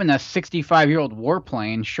 65-year-old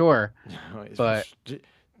warplane, sure. But-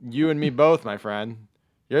 You and me both, my friend.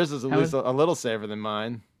 Yours is at How least is- a little safer than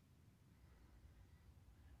mine.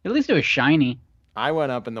 At least it was shiny. I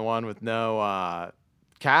went up in the one with no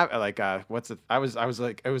cap. What's it? I was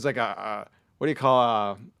like, it was like a what do you call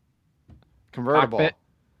a convertible? Cockpit?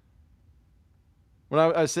 When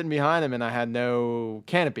I was sitting behind him and I had no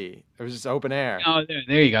canopy, it was just open air. Oh,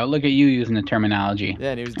 there you go. Look at you using the terminology.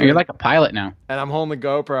 Yeah, and he was. You're like a pilot now. And I'm holding the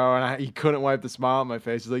GoPro, and he couldn't wipe the smile on my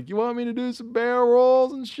face. He's like, "You want me to do some barrel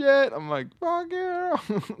rolls and shit?" I'm like, "Fuck yeah!"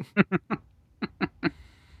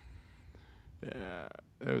 Yeah,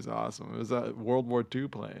 it was awesome. It was a World War II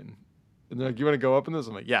plane. And they're like, "You want to go up in this?"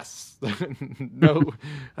 I'm like, "Yes." No,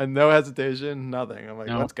 and no hesitation, nothing. I'm like,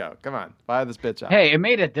 No. "Let's go. Come on, fire this bitch up." Hey, it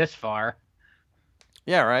made it this far.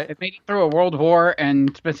 Yeah, right. It made it through a world war,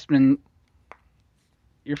 and it's been.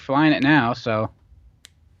 You're flying it now, so.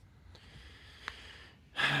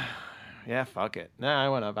 Yeah, fuck it. Nah, I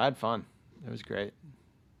went up. I had fun. It was great.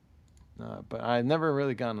 But I've never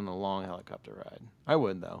really gone on a long helicopter ride. I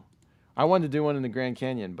would, though. I wanted to do one in the Grand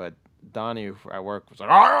Canyon, but Donnie at work was like,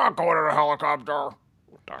 "I'm not going in a helicopter."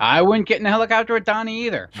 I wouldn't get in a helicopter with Donnie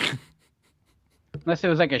either. Unless it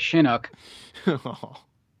was like a Chinook.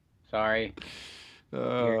 Sorry.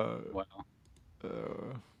 Well.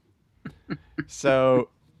 So,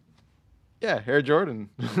 yeah, Air Jordan,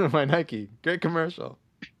 my Nike. Great commercial.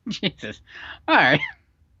 Jesus. All right.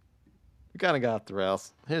 We kind of got off the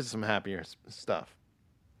rails. Here's some happier stuff.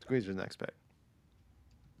 Squeeze your next pick.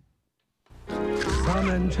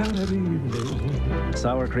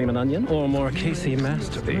 Sour cream and onion or more Casey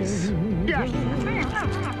masterpiece?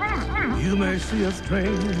 You may see a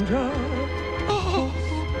stranger, a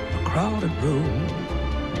crowded room,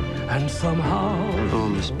 and somehow, Oh,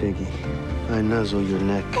 Miss Piggy, I nuzzle your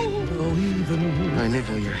neck. oh, even I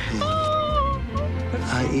nibble your hand.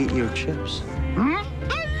 I eat your chips.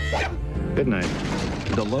 Good night.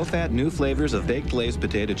 The low-fat new flavors of baked glazed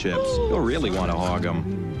potato chips. You'll really want to hog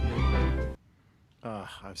them.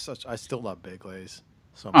 I still love Baked Lays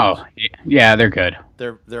so much. Oh, yeah, they're good.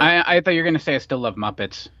 They're I thought you were gonna say I still love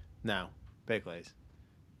Muppets. no Baked Lays.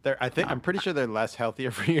 I'm pretty sure they're less healthier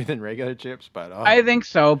for you than regular chips, but I think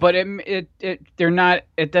so, but they're not.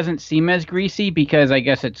 It doesn't seem as greasy because I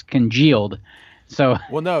guess it's congealed. So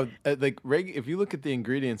well, no, if you look at the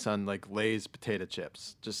ingredients on like Lay's potato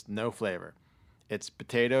chips, just no flavor. It's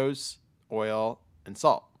potatoes, oil, and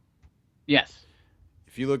salt. yes,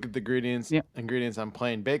 If you look at the ingredients Yep. on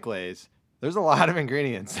plain Baked Lays, there's a lot of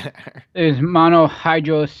ingredients there. there's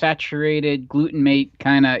monohydrosaturated glutamate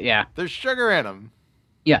kind of There's sugar in them.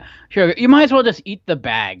 yeah. Sure, you might as well just eat the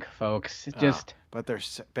bag, folks. Just But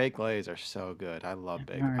Baked Lays are so good. I love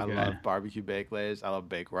They are good. love barbecue Baked Lays. I love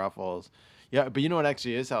baked Ruffles. Yeah, but you know what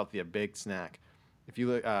actually is healthy? A baked snack. If you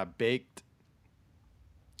look baked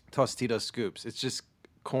Tostitos scoops, it's just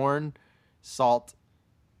corn, salt,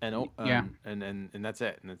 and and that's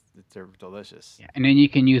it. And they're delicious. yeah. And then you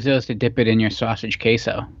can use those to dip it in your sausage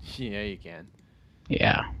queso. Yeah, you can.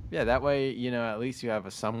 Yeah, Yeah, that way at least you have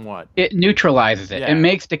a somewhat it neutralizes it. Yeah. It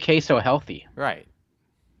makes the queso healthy. right.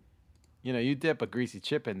 You dip a greasy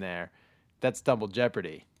chip in there, that's double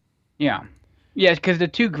jeopardy. Yeah, yeah, because the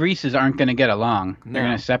two greases aren't going to get along. They're No.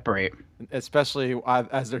 going to separate. Especially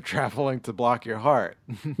as they're traveling to block your heart.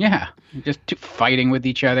 Yeah, just fighting with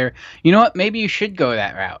each other. You know what? Maybe you should go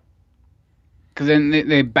that route. Because then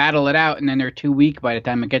they battle it out, and then they're too weak by the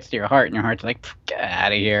time it gets to your heart, and your heart's like, get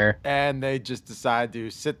out of here. And they just decide to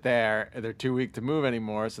sit there, and they're too weak to move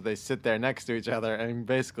anymore, so they sit there next to each other and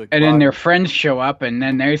basically. And then their friends show up, and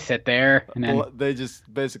then they sit there, and then they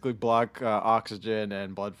just basically block oxygen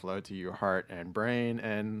and blood flow to your heart and brain,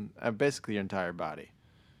 and basically your entire body.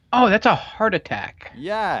 Oh, that's a heart attack.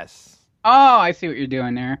 Yes. Oh, I see what you're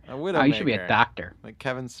doing there. A widowmaker. Oh, you should be a doctor. Like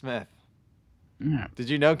Kevin Smith. Yeah. Did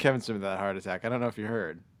you know Kevin Smith had a heart attack? I don't know if you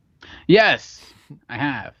heard. Yes, I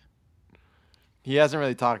have. He hasn't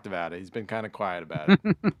really talked about it. He's been kind of quiet about it.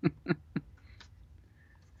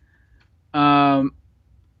 But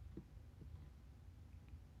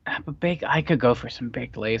I could go for some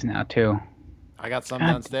baked lays now too. I got some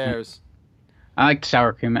downstairs. I like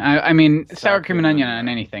sour cream. I mean, sour cream and onion on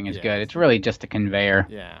anything is good. It's really just a conveyor.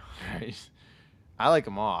 Yeah. I like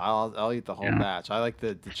them all. I'll eat the whole batch. I like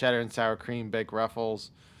the cheddar and sour cream baked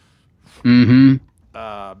Ruffles. Mm-hmm.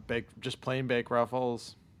 Just plain baked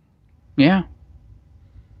Ruffles. Yeah.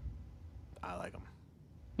 I like them.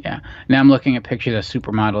 Yeah. Now I'm looking at pictures of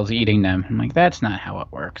supermodels eating them. I'm like, that's not how it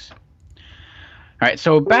works. All right.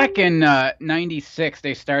 So back in '96,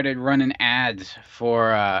 they started running ads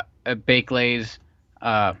for Baked Lay's.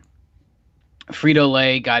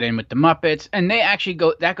 Frito-Lay got in with the Muppets, and they actually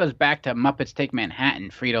that goes back to Muppets Take Manhattan.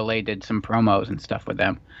 Frito-Lay did some promos and stuff with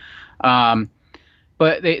them.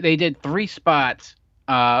 But they did 3 spots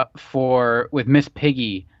with Miss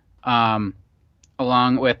Piggy,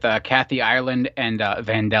 along with Kathy Ireland and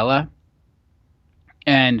Vandella.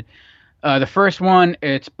 And the first one,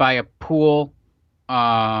 it's by a pool.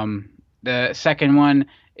 The second one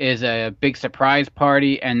is a big surprise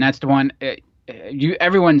party, and that's the one.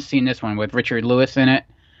 Everyone's seen this one with Richard Lewis in it,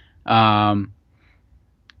 and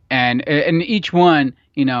each one,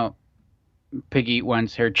 Piggy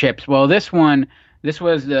wants her chips. Well, this was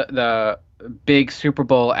the big Super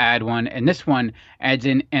Bowl ad one, and this one adds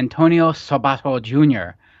in Antonio Sabato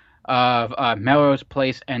Jr. of Melrose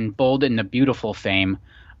Place and Bold and the Beautiful fame.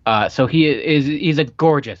 So he's a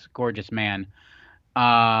gorgeous man,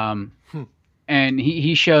 and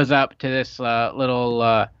he shows up to this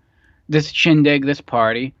little. This shindig, this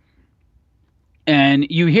party, and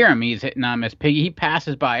you hear him. He's hitting on Miss Piggy. He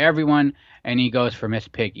passes by everyone, and he goes for Miss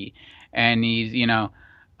Piggy, and he's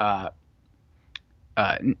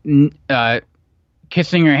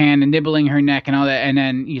kissing her hand and nibbling her neck and all that, and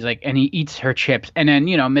then he's like, and he eats her chips, and then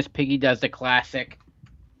Miss Piggy does the classic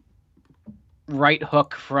right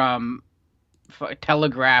hook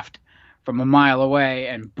telegraphed from a mile away,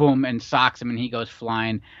 and boom, and socks him, and he goes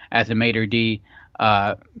flying as a maitre d'.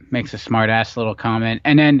 Makes a smart-ass little comment.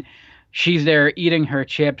 And then she's there eating her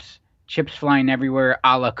chips flying everywhere,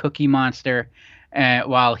 a la Cookie Monster,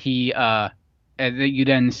 while you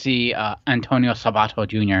then see Antonio Sabato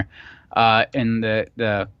Jr. In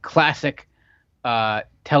the classic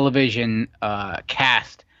television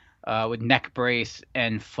cast with neck brace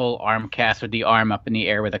and full arm cast with the arm up in the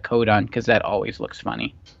air with a coat on, because that always looks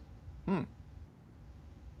funny.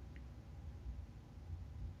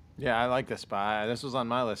 Yeah, I like this spot. This was on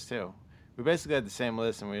my list too. We basically had the same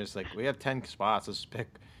list, and we were just like, we have 10 spots. Let's pick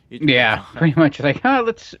each. Yeah, pretty much. Like,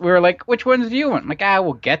 we were like, which ones do you want? I'm like,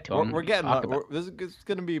 we'll get to them. We're getting. This is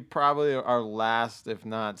going to be probably our last, if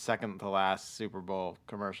not second to last, Super Bowl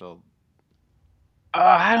commercial.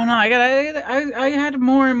 I don't know. I had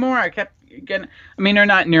more and more. I kept getting. I mean, they're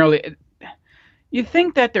not nearly. You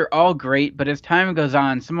think that they're all great, but as time goes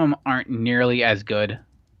on, some of them aren't nearly as good.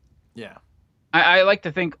 Yeah. I like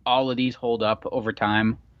to think all of these hold up over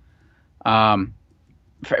time. For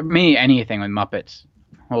me, anything with Muppets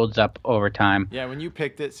holds up over time. Yeah, when you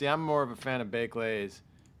picked it, see, I'm more of a fan of Baked Lays,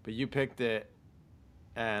 but you picked it,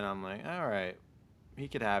 and I'm like, all right, he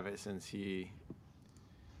could have it since he's.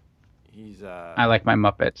 I like my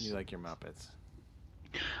Muppets. You like your Muppets.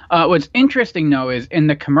 What's interesting though is in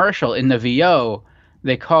the commercial, in the VO,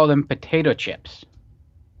 they call them potato chips.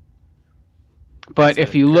 But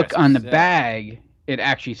if you look on the bag, it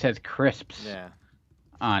actually says crisps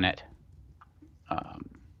on it.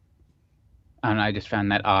 And I just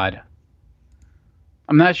found that odd.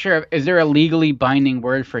 I'm not sure. Is there a legally binding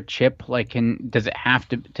word for chip? Like, does it have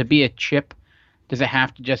to be a chip? Does it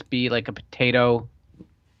have to just be like a potato,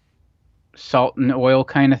 salt and oil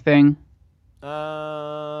kind of thing?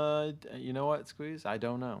 You know what, Squeeze? I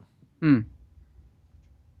don't know.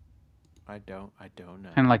 I don't know.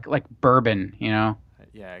 Kind of like bourbon, Yeah,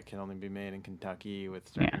 it can only be made in Kentucky with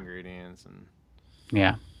certain ingredients and.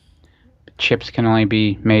 Yeah, chips can only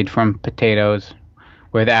be made from potatoes,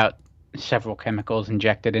 without several chemicals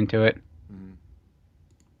injected into it. Mm-hmm.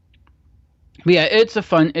 But yeah, it's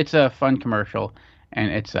a fun commercial,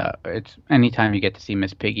 And it's anytime you get to see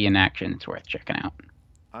Miss Piggy in action, it's worth checking out.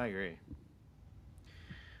 I agree.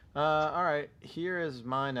 All right, here is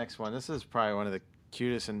my next one. This is probably one of the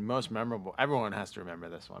cutest and most memorable. Everyone has to remember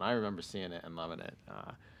this one. I remember seeing it and loving it.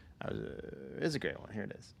 It's a great one. Here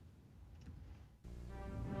it is.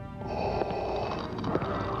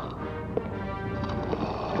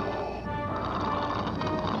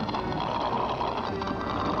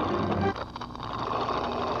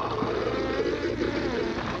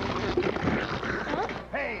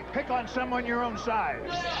 Hey, pick on someone your own size.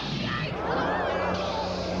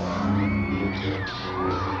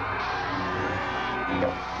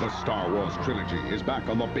 The Star Wars trilogy is back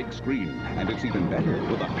on the big screen, and it's even better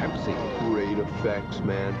with a Pepsi. Great effects,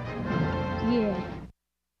 man.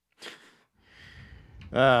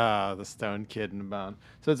 Ah, the stoned kid in the bound.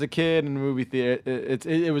 So it's a kid in a movie theater.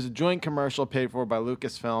 It was a joint commercial paid for by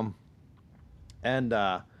Lucasfilm and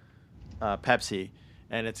Pepsi,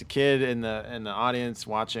 and it's a kid in the audience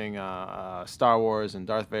watching Star Wars, and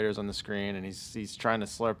Darth Vader's on the screen, and he's trying to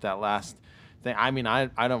slurp that last thing. I mean,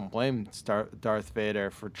 I don't blame Darth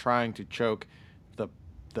Vader for trying to choke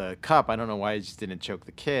the cup. I don't know why he just didn't choke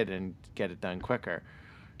the kid and get it done quicker.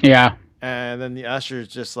 Yeah. And then the usher's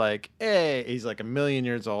just like, hey, he's like 1,000,000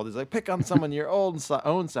 years old. He's like, pick on someone your own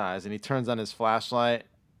size. And he turns on his flashlight,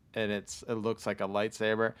 and it looks like a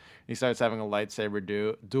lightsaber. He starts having a lightsaber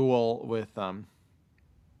duel with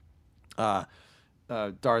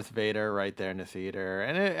Darth Vader right there in the theater.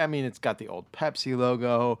 And it's got the old Pepsi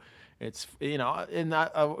logo. It's, and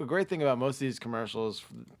a great thing about most of these commercials,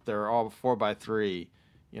 they're all 4:3,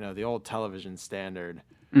 the old television standard.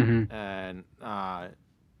 Mm-hmm. And I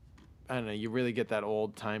don't know, you really get that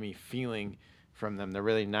old-timey feeling from them, the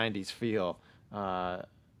really 90s feel.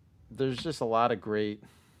 There's just a lot of great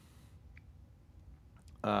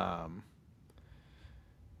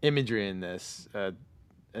imagery in this,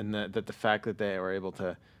 and that the fact that they were able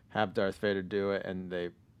to have Darth Vader do it, and they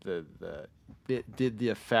did the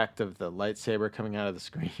effect of the lightsaber coming out of the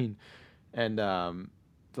screen, and his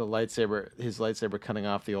lightsaber cutting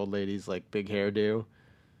off the old lady's like big hairdo.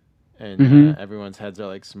 And everyone's heads are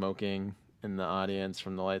like smoking in the audience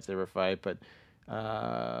from the lightsaber fight. But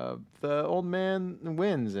the old man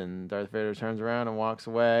wins, and Darth Vader turns around and walks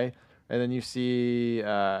away. And then you see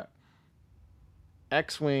TIE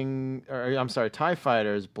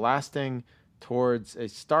fighters blasting towards a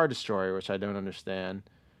Star Destroyer, which I don't understand.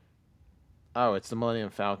 Oh, it's the Millennium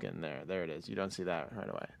Falcon. There it is. You don't see that right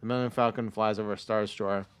away. The Millennium Falcon flies over a Star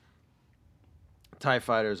Destroyer. TIE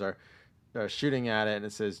fighters are shooting at it, and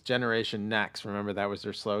it says Generation Next. Remember, that was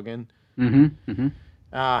their slogan.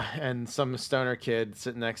 And some stoner kid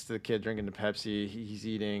sitting next to the kid drinking the Pepsi, he's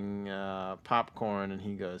eating popcorn, and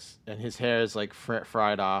he goes, and his hair is like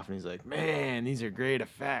fried off, and he's like, man, these are great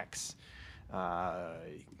effects. He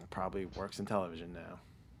probably works in television now.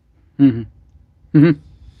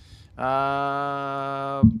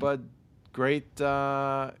 But great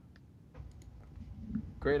ad,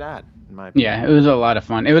 in my opinion. Yeah, it was a lot of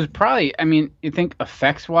fun. It was probably, you think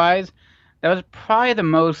effects-wise, that was probably the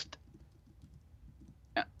most,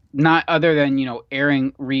 not other than,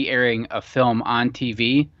 re-airing a film on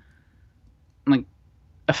TV, like,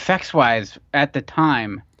 effects-wise, at the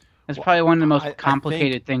time, it's probably one of the most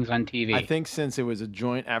complicated things on TV. I think since it was a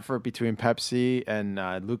joint effort between Pepsi and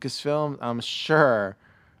Lucasfilm, I'm sure...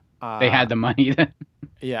 they had the money then.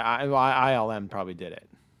 Yeah, ILM probably did it.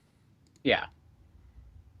 Yeah.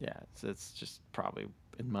 Yeah, so it's just probably,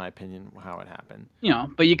 in my opinion, how it happened.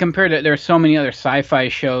 But you compare it, there are so many other sci-fi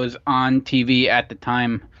shows on TV at the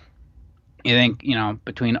time. You think,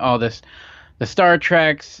 between all this, the Star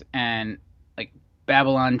Treks and like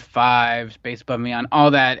Babylon 5, Space Above and Beyond, all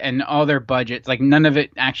that, and all their budgets, like none of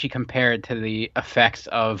it actually compared to the effects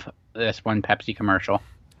of this one Pepsi commercial.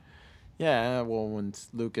 Yeah, well, when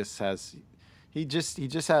Lucas he just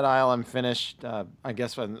had ILM finished, I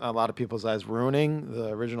guess in a lot of people's eyes, ruining the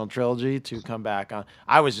original trilogy to come back on.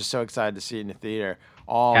 I was just so excited to see it in the theater.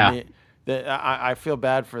 I feel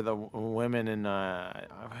bad for the women in it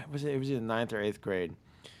was either 9th or 8th grade.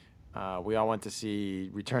 We all went to see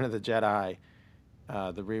Return of the Jedi,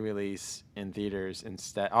 the re-release in theaters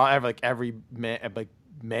instead. Every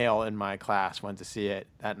male in my class went to see it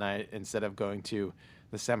that night instead of going to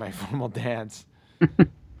the semi-formal dance.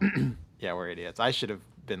 Yeah, we're idiots. I should have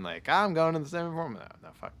been like, I'm going to the semi-formal. No,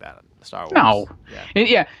 fuck that. Star Wars. No.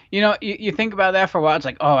 Yeah. You think about that for a while. It's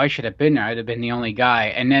like, oh, I should have been there. I'd have been the only guy.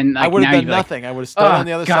 And then I would have done nothing. I would have stood on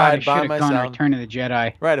the other side by myself. Gone to Return of the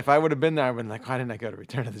Jedi. Right. If I would have been there, I would have been like, why didn't I go to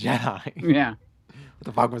Return of the Jedi? Yeah. What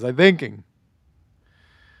the fuck was I thinking?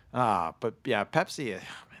 But yeah, Pepsi, man,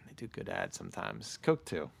 they do good ads sometimes. Coke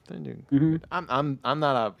too. They do Mhm. good. I'm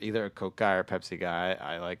not either a Coke guy or Pepsi guy.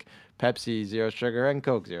 I like Pepsi Zero Sugar and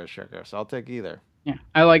Coke Zero Sugar, so I'll take either. Yeah,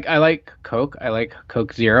 I like Coke. I like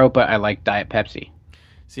Coke Zero, but I like Diet Pepsi.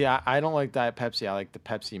 See, I don't like Diet Pepsi. I like the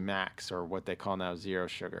Pepsi Max, or what they call now Zero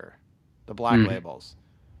Sugar, the black labels.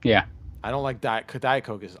 Yeah. I don't like Diet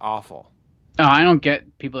Coke. Is awful. Oh, I don't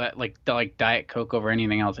get people that like Diet Coke over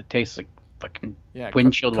anything else. It tastes like fucking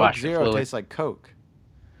windshield Coke washer Zero fluid. tastes like Coke.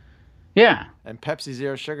 Yeah. And Pepsi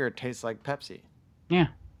Zero Sugar tastes like Pepsi. Yeah.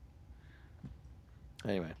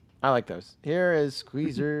 Anyway, I like those. Here is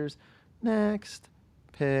Squeezer's next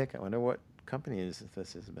pick. I wonder what company this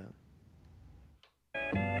is about.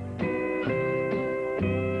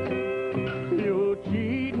 Your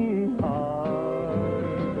cheating heart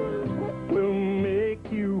will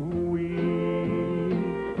make you weep.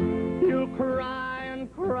 You'll cry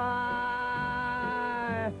and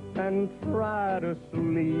cry and try to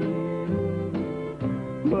sleep,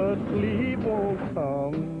 but sleep won't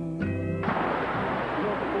come. The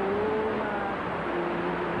whole night through.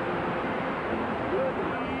 Your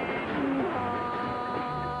cheating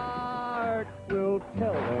heart will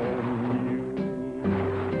tell on you.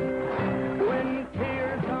 When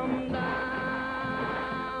tears come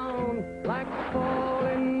down like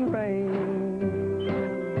falling rain,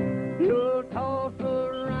 you'll toss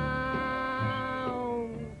around.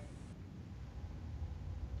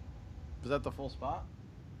 Was that the full spot?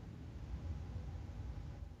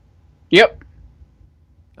 Yep.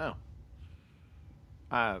 Oh.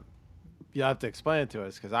 You'll have to explain it to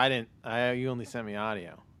us because I didn't. You only sent me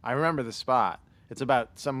audio. I remember the spot. It's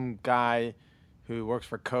about some guy who works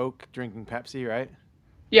for Coke drinking Pepsi, right?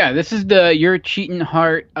 Yeah, this is the Your Cheating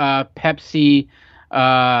Heart Pepsi.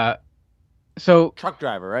 So truck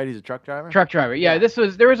driver, right? He's a truck driver. Truck driver. Yeah,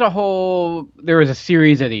 there was a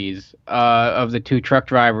series of these of the two truck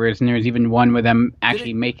drivers, and there was even one with them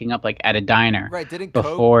actually making up like at a diner. Right? Didn't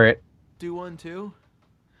before Coke it do one too?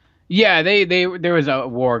 Yeah, there was a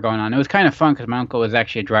war going on. It was kind of fun because my uncle was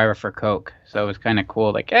actually a driver for Coke, so it was kind of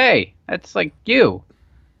cool. Like, hey, that's like you.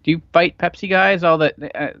 Do you fight Pepsi guys? All that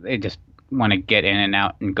they just want to get in and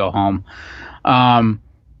out and go home.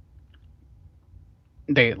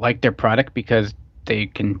 They like their product because they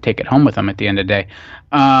can take it home with them at the end of the day.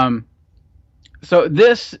 So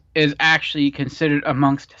this is actually considered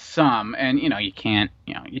amongst some, and you can't,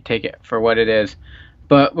 you take it for what it is.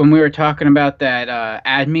 But when we were talking about that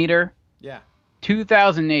ad meter,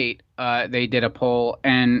 2008, they did a poll,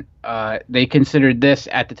 and they considered this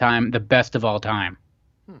at the time the best of all time.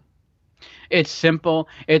 It's simple.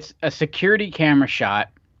 It's a security camera shot,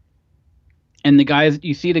 and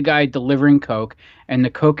you see the guy delivering Coke, and the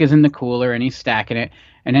Coke is in the cooler, and he's stacking it,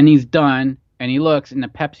 and then he's done, and he looks, and the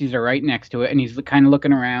Pepsis are right next to it, and he's kind of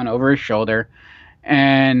looking around over his shoulder,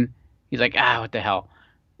 and he's like, what the hell?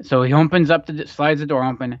 So he slides the door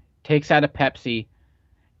open, takes out a Pepsi,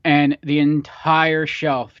 and the entire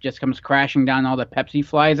shelf just comes crashing down. All the Pepsi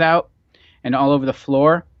flies out and all over the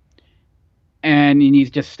floor. And he's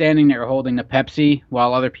just standing there holding the Pepsi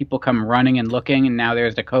while other people come running and looking. And now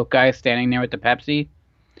there's the Coke guy standing there with the Pepsi.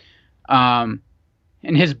 And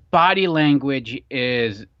his body language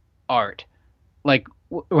is art. Like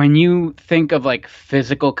when you think of like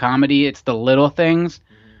physical comedy, it's the little things.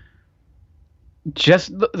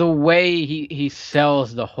 Just the way he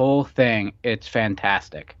sells the whole thing, it's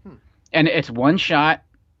fantastic. And it's one shot.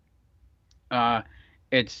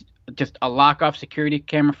 It's just a lock-off security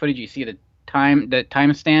camera footage. You see the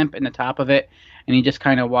timestamp in the top of it, and he just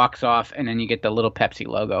kind of walks off, and then you get the little Pepsi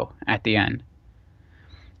logo at the end.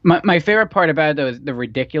 My favorite part about it, though, is the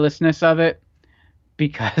ridiculousness of it,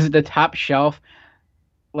 because the top shelf,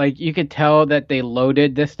 like, you could tell that they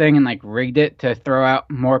loaded this thing and, like, rigged it to throw out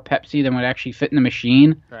more Pepsi than would actually fit in the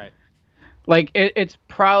machine. Right. Like, it's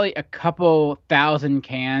probably a couple thousand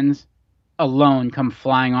cans alone come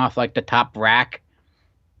flying off, like, the top rack.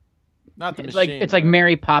 Not the machine. It's like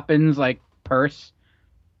Mary Poppins, like, purse.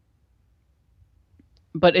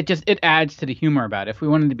 But it adds to the humor about it. If we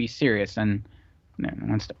wanted to be serious, then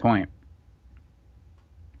what's the point?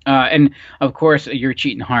 And of course, Your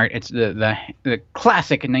Cheating Heart. It's the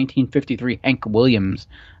classic 1953 Hank Williams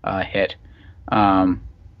hit. And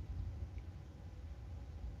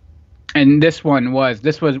this was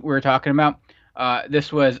we were talking about.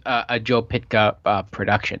 This was a Joe Pytka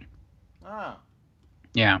production. Oh.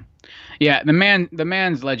 Yeah. The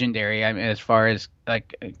man's legendary. I mean, as far as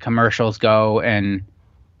like commercials go, and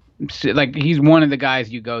like he's one of the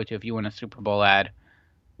guys you go to if you want a Super Bowl ad.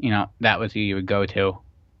 That was who you would go to.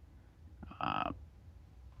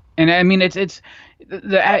 And I mean,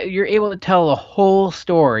 you're able to tell the whole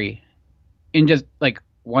story in just like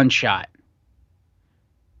one shot.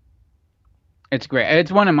 It's great.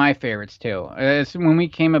 It's one of my favorites too. It's when we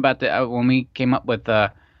came up with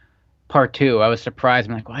part 2, I was surprised.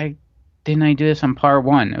 I'm like, why didn't I do this on part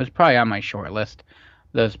 1? It was probably on my short list.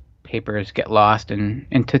 Those papers get lost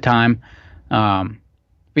into time. But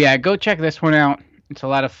yeah, go check this one out. It's a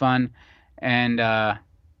lot of fun, and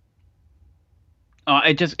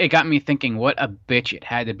it got me thinking what a bitch it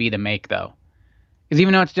had to be to make though, because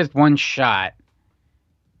even though it's just one shot,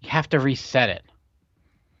 you have to reset it.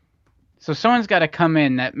 So someone's got to come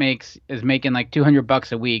in that is making like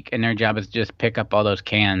 $200 a week, and their job is just pick up all those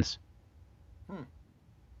cans.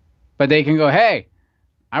 But they can go, hey,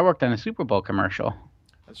 I worked on a Super Bowl commercial.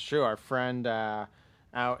 That's true. Our friend out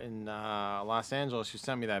in Los Angeles, who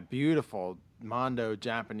sent me that beautiful Mondo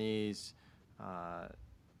Japanese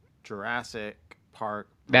Jurassic Park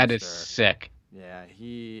poster. That is sick. Yeah,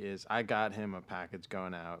 he is. I got him a package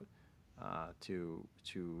going out to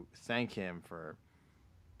thank him for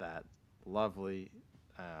that lovely,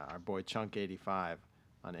 our boy Chunk85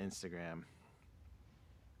 on Instagram.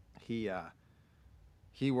 He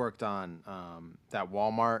worked on that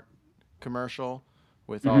Walmart commercial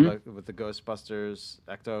with all with the Ghostbusters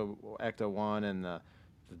Ecto 1 and the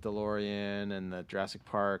DeLorean and the Jurassic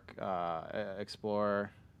Park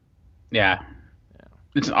Explorer. Yeah.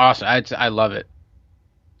 It's awesome. I love it.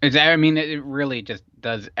 It really just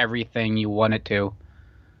does everything you want it to.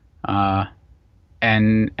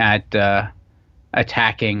 And at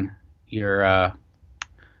attacking your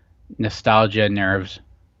nostalgia nerves.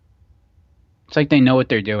 It's like they know what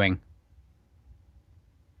they're doing.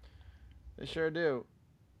 They sure do.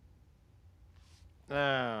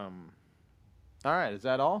 All right, is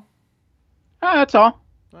that all? Oh, that's all.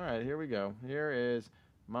 All right, here we go. Here is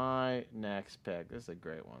my next pick. This is a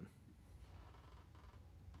great one.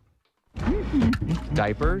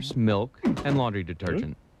 Diapers, milk, and laundry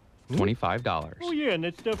detergent. $25. Oh, yeah, and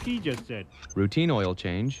that stuff he just said. Routine oil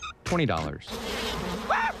change, $20.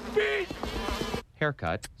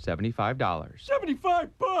 Haircut, $75.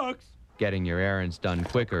 $75? Getting your errands done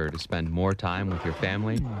quicker to spend more time with your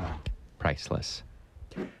family? Priceless.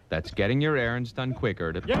 That's getting your errands done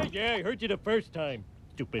quicker to... Yeah, I heard you the first time.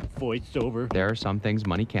 Stupid voiceover. There are some things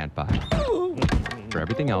money can't buy. For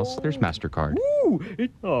everything else, there's MasterCard.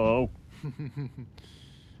 Oh.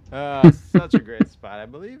 Such a great spot. I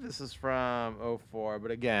believe this is from 04,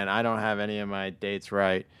 but again, I don't have any of my dates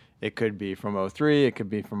right. It could be from 03, it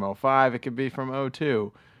could be from 05, it could be from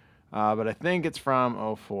 02, but I think it's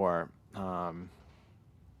from 04.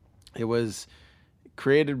 It was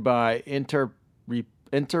created by Interpublic's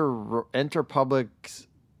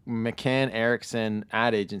McCann Erickson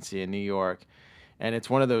ad agency in New York, and it's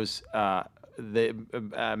one of those.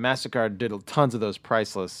 MasterCard did tons of those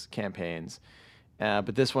priceless campaigns.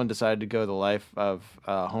 But this one decided to go the life of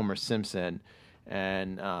Homer Simpson,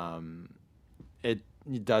 and it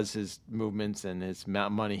does his movements and his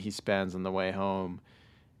money he spends on the way home.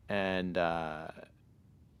 And at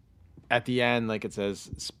the end, like it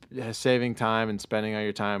says, saving time and spending all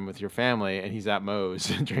your time with your family, and he's at Moe's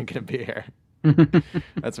drinking a beer.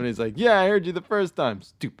 That's when he's like, yeah, I heard you the first time.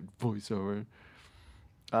 Stupid voiceover.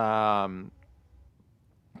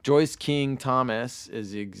 Joyce King Thomas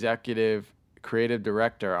is the executive creative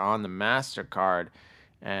director on the MasterCard,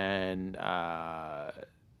 and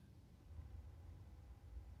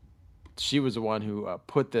she was the one who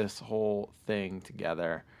put this whole thing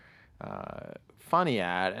together. Funny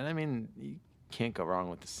ad, and I mean, you can't go wrong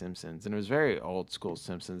with The Simpsons, and it was very old school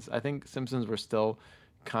Simpsons. I think Simpsons were still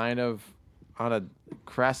kind of on a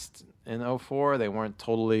crest in 04. They weren't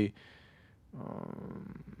totally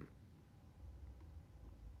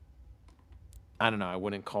I don't know. I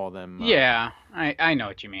wouldn't call them. Yeah, I know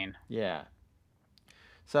what you mean. Yeah.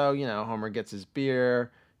 So, Homer gets his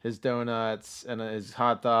beer, his donuts, and his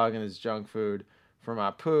hot dog and his junk food from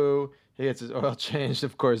Apu. He gets his oil changed.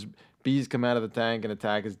 Of course, bees come out of the tank and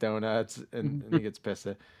attack his donuts, and he gets pissed.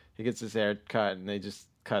 He gets his hair cut, and they just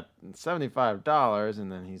cut $75,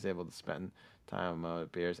 and then he's able to spend time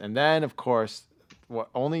with beers. And then, of course, what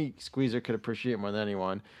only Squeezer could appreciate more than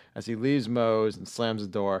anyone, as he leaves Moe's and slams the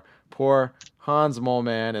door, poor Hans Mole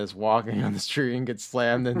Man is walking on the street and gets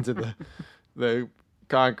slammed into the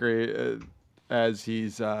concrete as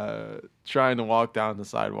he's trying to walk down the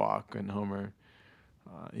sidewalk. And Homer,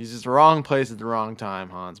 he's just the wrong place at the wrong time,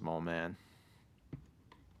 Hans Mole Man.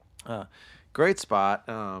 Great spot.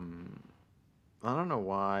 I don't know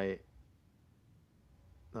why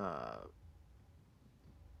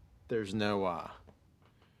there's no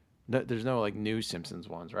like new Simpsons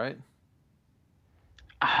ones, right?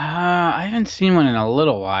 I haven't seen one in a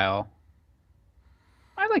little while.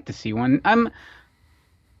 I'd like to see one.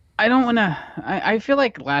 I don't want to. I feel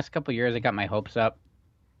like last couple of years I got my hopes up,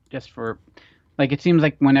 just for, like, it seems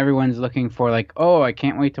like when everyone's looking for, like, oh, I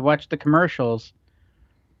can't wait to watch the commercials.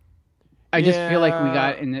 I just feel like we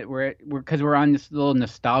got in it. We're because we're on this little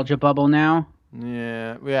nostalgia bubble now.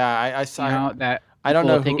 Yeah. I saw that. I don't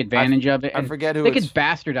know take who, advantage of it. I forget who they it's, could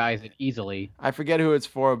bastardize it easily. I forget who it's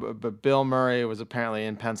for, but Bill Murray was apparently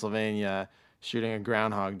in Pennsylvania shooting a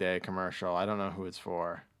Groundhog Day commercial. I don't know who it's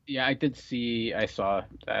for. Yeah, I saw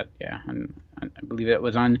that. Yeah, and I believe it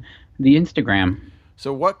was on the Instagram.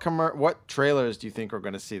 So what trailers do you think we're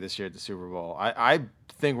going to see this year at the Super Bowl? I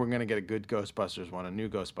think we're going to get a good Ghostbusters one, a new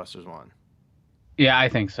Ghostbusters one. Yeah, I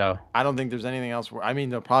think so. I don't think there's anything else. I mean,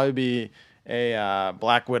 there'll probably be a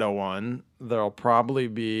Black Widow one. There'll probably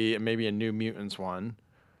be maybe a New Mutants one.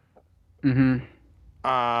 Mm-hmm.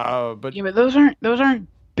 But those aren't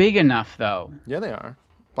big enough though. Yeah, they are.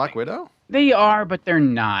 Black Widow? They are, but they're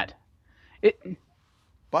not.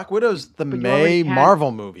 Black Widow's the May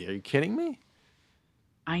Marvel movie. Are you kidding me?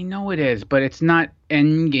 I know it is, but it's not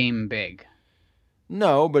Endgame big.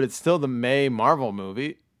 No, but it's still the May Marvel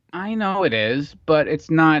movie. I know it is, but it's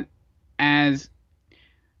not as...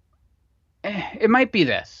 It might be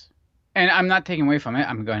this. And I'm not taking away from it.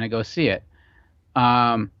 I'm going to go see it.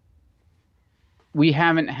 We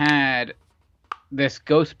haven't had this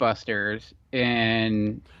Ghostbusters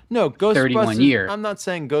in 31 years. I'm not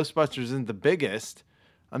saying Ghostbusters isn't the biggest.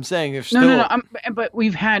 I'm saying there's still... No. But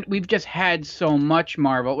we've just had so much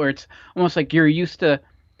Marvel where it's almost like you're used to...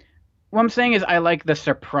 What I'm saying is I like the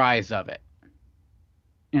surprise of it.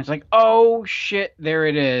 And it's like, oh, shit, there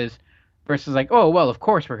it is. Versus like, oh, well, of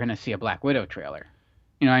course we're going to see a Black Widow trailer.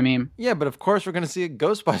 You know what I mean? Yeah, but of course we're going to see a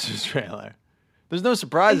Ghostbusters trailer. There's no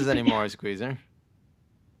surprises anymore, Squeezer.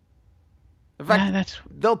 In fact,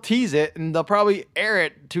 they'll tease it, and they'll probably air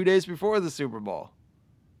it 2 days before the Super Bowl.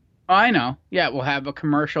 Oh, I know. Yeah, we'll have a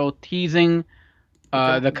commercial teasing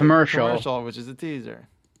the commercial. The commercial, which is a teaser.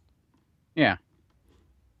 Yeah.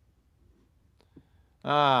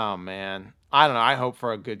 Oh, man. I don't know. I hope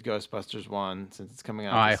for a good Ghostbusters one since it's coming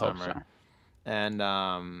out this summer. I hope so. And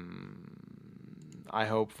I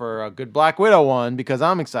hope for a good Black Widow one because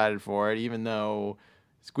I'm excited for it, even though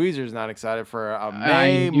Squeezer's not excited for a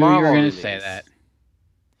May Marvel release. You were going to say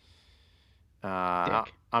that.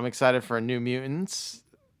 I'm excited for New Mutants.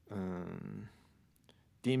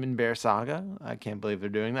 Demon Bear Saga. I can't believe they're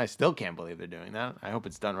doing that. I still can't believe they're doing that. I hope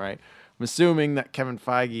it's done right. I'm assuming that Kevin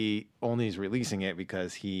Feige only is releasing it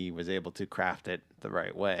because he was able to craft it the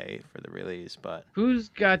right way for the release. But who's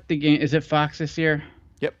got the game? Is it Fox this year?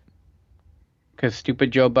 Yep. Because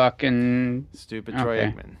stupid Joe Buck and stupid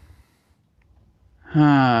Troy Aikman.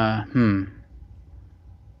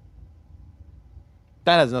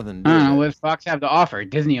 That has nothing to do with it. What does Fox have to offer?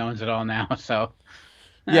 Disney owns it all now, so.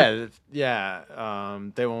 Yeah.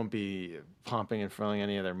 They won't be pumping and filling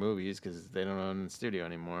any of their movies because they don't own the studio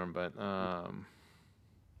anymore. But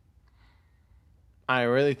I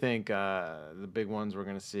really think the big ones we're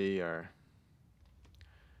going to see are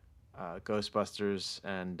Ghostbusters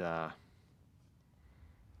and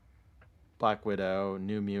Black Widow,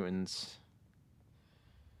 New Mutants.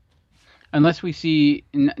 Unless we see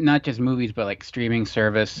not just movies, but like streaming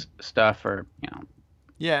service stuff or,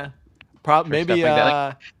 Yeah. Maybe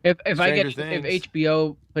like if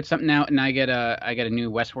HBO puts something out and I get a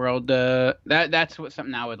new Westworld, that's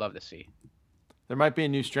something I would love to see. There might be a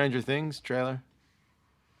new Stranger Things trailer.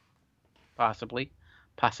 Possibly.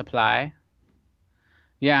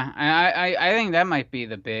 Yeah, I think that might be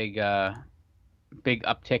the big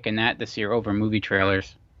uptick in that this year over movie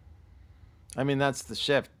trailers. I mean, that's the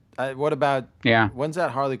shift. What about... Yeah. When's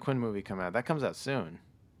that Harley Quinn movie come out? That comes out soon.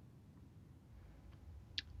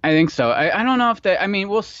 I think so. I don't know if that... I mean,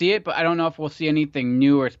 we'll see it, but I don't know if we'll see anything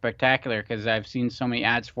new or spectacular because I've seen so many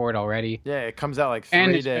ads for it already. Yeah, it comes out like 3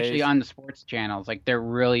 days. And especially on the sports channels. Like, they're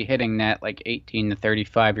really hitting that, like, 18 to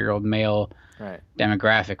 35-year-old male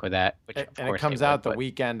demographic with that. Which, and it comes out the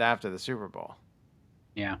weekend after the Super Bowl.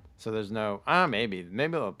 Yeah. So there's no... maybe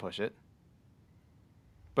they'll push it.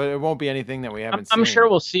 But it won't be anything that we haven't seen. I'm sure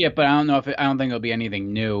we'll see it, but I don't know I don't think it'll be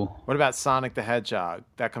anything new. What about Sonic the Hedgehog?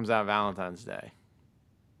 That comes out Valentine's Day.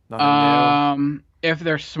 Nothing new? If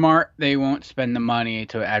they're smart, they won't spend the money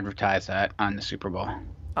to advertise that on the Super Bowl.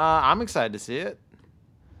 I'm excited to see it.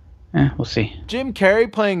 Yeah, we'll see. Jim Carrey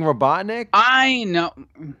playing Robotnik? I know.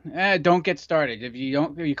 Don't get started. If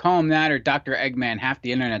you call him that or Dr. Eggman, half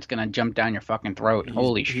the internet's gonna jump down your fucking throat.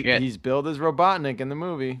 Holy shit. He's billed as Robotnik in the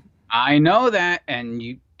movie. I know that, and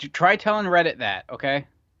you try telling Reddit that, okay?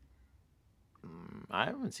 I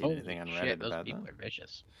haven't seen anything on Reddit those about people that. are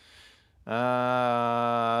vicious.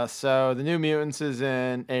 So the New Mutants is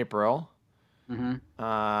in April.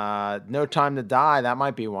 No Time to Die. That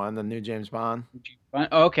might be one. The new James Bond.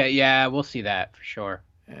 Okay, yeah, we'll see that for sure.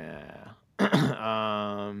 Yeah.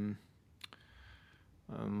 I'm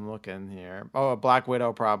looking here. Oh, Black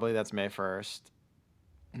Widow probably. That's May 1st.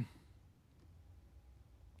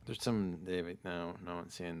 There's some David. No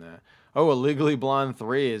one's seeing that. Oh, A Legally Blonde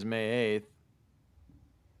 3 is May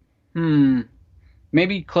 8th.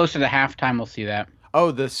 Maybe closer to halftime we'll see that.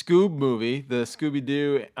 Oh, the Scoob movie, the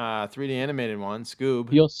Scooby-Doo 3D animated one,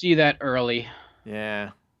 Scoob. You'll see that early.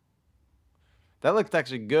 Yeah. That looked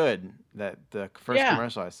actually good. The first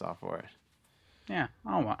commercial I saw for it. Yeah.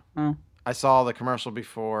 Oh, wow. I saw the commercial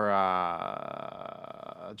before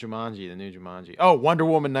Jumanji, the new Jumanji. Oh, Wonder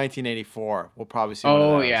Woman 1984. We'll probably see one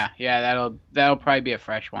of those. Yeah. That'll probably be a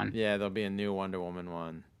fresh one. Yeah, there'll be a new Wonder Woman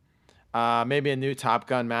one. Maybe a new Top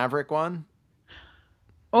Gun Maverick one.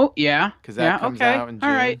 Oh, yeah. Because that comes out in June.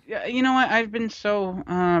 All right. You know what? I've been so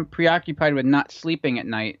preoccupied with not sleeping at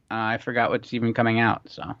night. I forgot what's even coming out.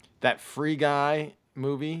 So that Free Guy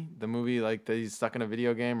movie, the movie like that he's stuck in a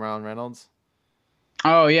video game, Ryan Reynolds.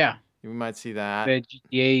 Oh, yeah. We might see that. The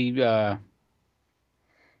GTA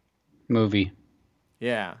movie.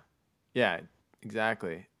 Yeah,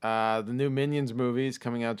 exactly. The new Minions movie is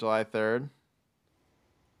coming out July 3rd.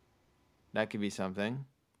 That could be something.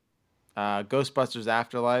 Ghostbusters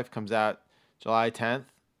Afterlife comes out July 10th.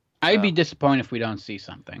 I'd be disappointed if we don't see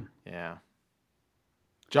something. Yeah.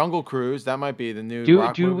 Jungle Cruise, that might be the new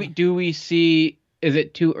rock movie. Do we see, is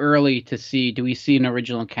it too early to see, do we see an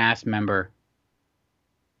original cast member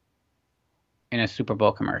in a Super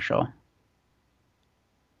Bowl commercial?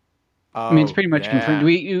 I mean, it's pretty much confirmed. Do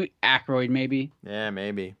we Aykroyd maybe? Yeah,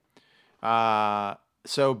 maybe.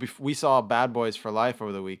 So we saw Bad Boys for Life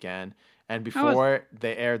over the weekend, and before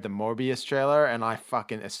they aired the Morbius trailer, and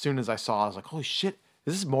as soon as I saw it, I was like, holy shit,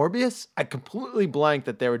 is this Morbius? I completely blanked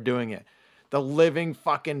that they were doing it. The living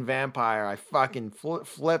fucking vampire. I fucking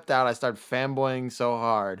flipped out. I started fanboying so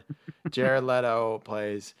hard. Jared Leto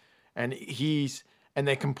plays, and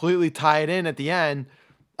they completely tie it in at the end.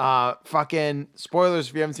 Fucking spoilers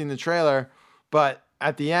if you haven't seen the trailer, but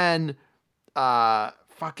at the end,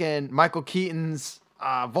 fucking Michael Keaton's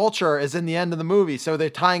Vulture is in the end of the movie, so they're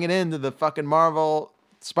tying it into the fucking Marvel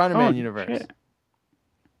Spider-Man universe. Shit.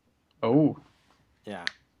 Oh.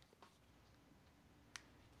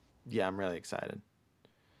 Yeah, I'm really excited.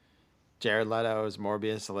 Jared Leto is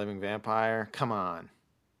Morbius, the living vampire. Come on.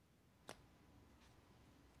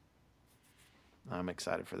 I'm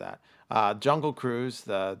excited for that. Jungle Cruise,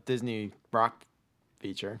 the Disney rock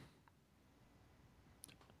feature.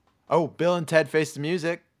 Oh, Bill and Ted Face the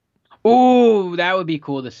Music. Ooh, that would be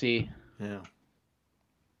cool to see. Yeah.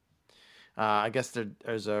 I guess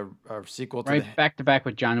there's a sequel to back to back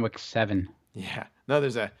with John Wick 7. Yeah. No,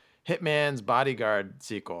 there's a Hitman's Bodyguard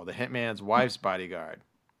sequel, The Hitman's Wife's Bodyguard.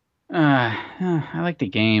 I like the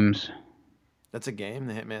games. That's a game,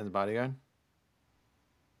 The Hitman's Bodyguard?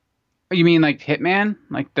 You mean like Hitman?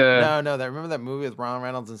 Like the... No. Remember that movie with Ron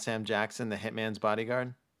Reynolds and Sam Jackson, The Hitman's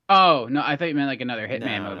Bodyguard? Oh, no, I thought you meant like another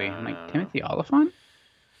Hitman movie. I'm like, Timothy Olyphant?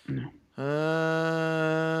 No.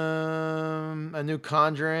 A new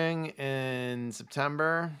Conjuring in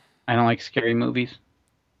September. I don't like scary movies.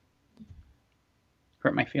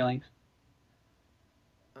 Hurt my feelings.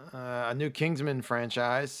 A new Kingsman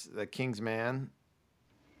franchise, The Kingsman.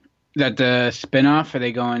 That the spinoff? Are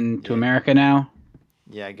they going to America now?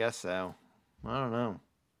 Yeah, I guess so. I don't know.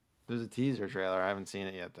 There's a teaser trailer. I haven't seen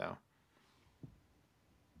it yet, though.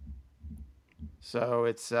 So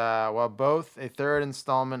it's, both a third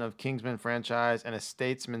installment of Kingsman franchise and a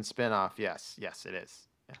Statesman spinoff. Yes, it is.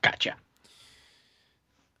 Yeah. Gotcha.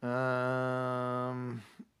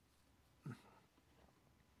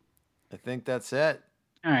 I think that's it.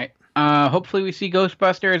 All right. Hopefully we see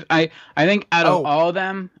Ghostbusters. I think out of all of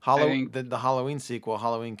them, the Halloween sequel,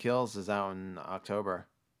 Halloween Kills, is out in October.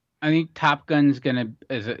 I think Top Gun's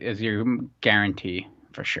is your guarantee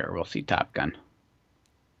for sure. We'll see Top Gun.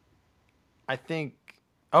 I think.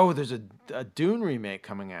 Oh, there's a Dune remake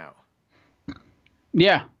coming out.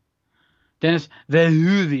 Yeah. Dennis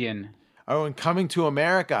Villeneuve. Oh, and Coming to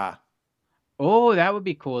America. Oh, that would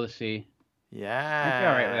be cool to see. Yeah. I'd be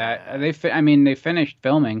all right with that. They finished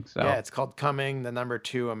filming, so. Yeah, it's called Coming, the number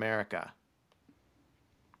 2 America.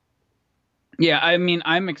 Yeah,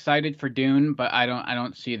 I'm excited for Dune, but I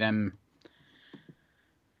don't see them.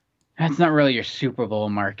 That's not really your Super Bowl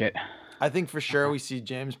market. I think for sure we see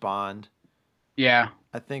James Bond. Yeah.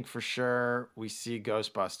 I think for sure we see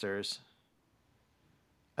Ghostbusters.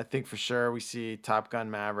 I think for sure we see Top Gun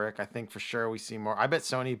Maverick. I think for sure we see more. I bet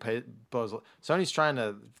Sony's trying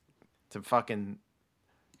to fucking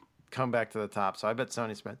come back to the top. So I bet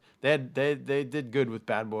Sony spent. They did good with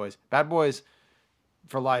Bad Boys. Bad Boys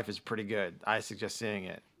for Life is pretty good. I suggest seeing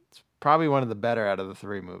it. It's probably one of the better out of the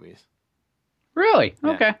 3 movies. Really?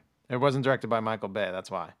 Yeah. Okay. It wasn't directed by Michael Bay. That's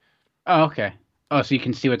why. Oh, okay. Oh, so you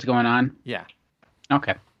can see what's going on? Yeah.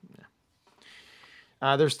 Okay.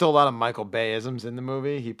 There's still a lot of Michael Bay-isms in the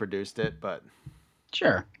movie. He produced it, but...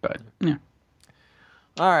 Sure, but, yeah.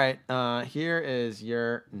 All right. Here is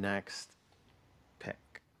your next pick.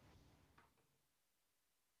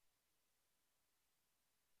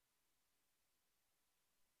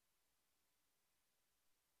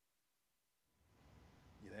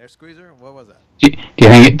 You there, Squeezer? What was that? Do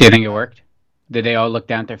you think it worked? Did they all look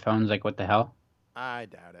down at their phones like, what the hell? I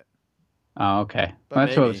doubt it. Oh, okay. But Well,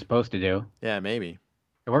 that's what it maybe. was supposed to do. Yeah, maybe.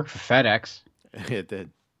 It worked for FedEx. It did.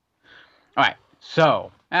 All right.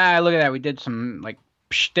 So, look at that. We did some, like,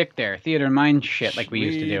 shtick there. Theater of mind shit like we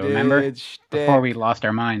used to do, remember? Before we lost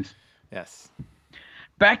our minds. Yes.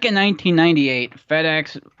 Back in 1998,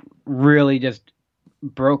 FedEx really just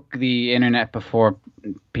broke the internet before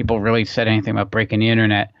people really said anything about breaking the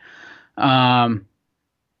internet. Or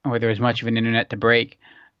there was much of an internet to break.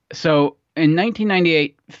 So in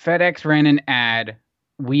 1998, FedEx ran an ad,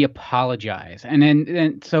 "We apologize." And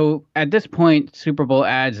then so at this point, Super Bowl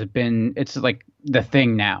ads it's like the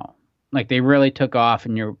thing now. Like they really took off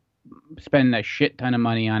and you're spending a shit ton of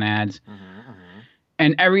money on ads.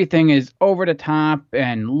 And everything is over the top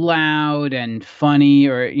and loud and funny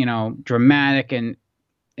or, dramatic. And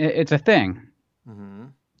it's a thing.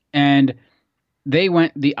 And they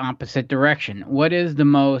went the opposite direction. What is the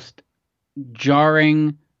most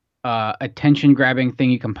jarring, attention-grabbing thing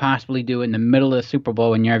you can possibly do in the middle of the Super Bowl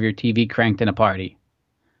when you have your TV cranked in a party?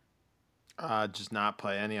 Just not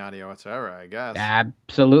play any audio whatsoever, I guess.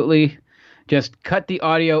 Absolutely. Just cut the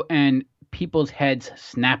audio and people's heads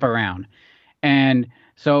snap around. And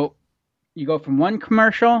so you go from one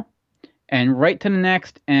commercial and right to the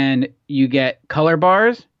next, and you get color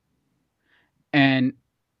bars and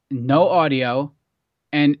no audio,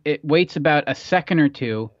 and it waits about a second or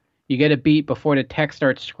two. You get a beat before the text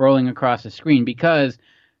starts scrolling across the screen because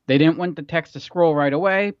they didn't want the text to scroll right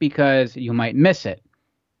away because you might miss it.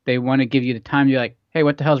 They want to give you the time to be like, hey,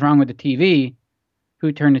 what the hell's wrong with the TV?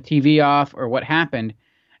 Who turned the TV off or what happened?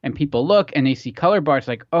 And people look and they see color bars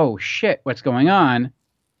like, oh shit, what's going on?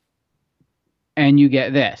 And you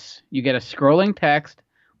get this. You get a scrolling text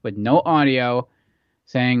with no audio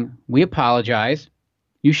saying, we apologize.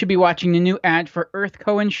 You should be watching the new ad for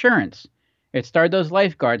Earthco Insurance. It starred those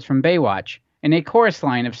lifeguards from Baywatch and a chorus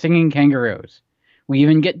line of singing kangaroos. We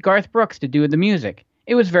even get Garth Brooks to do the music.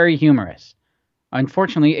 It was very humorous.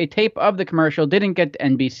 Unfortunately, a tape of the commercial didn't get to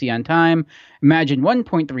NBC on time. Imagine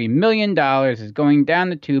 $1.3 million is going down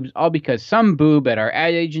the tubes all because some boob at our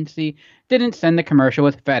ad agency didn't send the commercial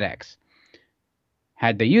with FedEx.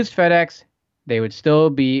 Had they used FedEx, they would still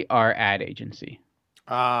be our ad agency.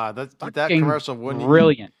 That commercial wouldn't.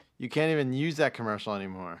 Brilliant. You can't even use that commercial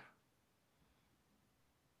anymore.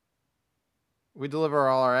 We deliver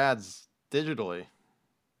all our ads digitally.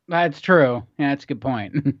 That's true. Yeah, that's a good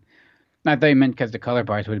point. I thought you meant because the color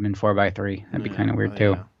bars would have been 4x3. That'd be kind of weird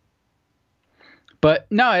too. Yeah. But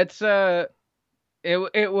no, it's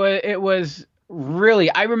it was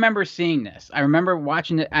really. I remember seeing this. I remember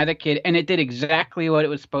watching it as a kid, and it did exactly what it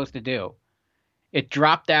was supposed to do. It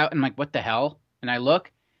dropped out, and I'm like, what the hell? And I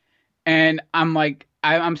look, and I'm like,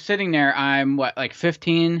 I'm sitting there. I'm what, like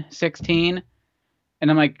 15, 16,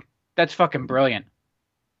 and I'm like, that's fucking brilliant.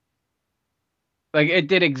 Like it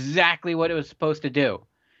did exactly what it was supposed to do.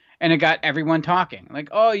 And it got everyone talking. Like,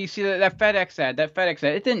 oh, you see that FedEx ad, that FedEx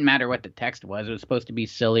ad. It didn't matter what the text was. It was supposed to be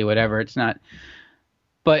silly, whatever. It's not.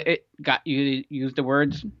 But it got you to use the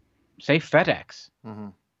words, say FedEx.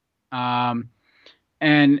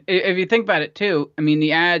 And if you think about it, too, I mean,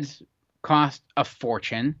 the ads cost a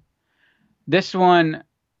fortune. This one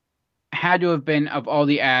had to have been, of all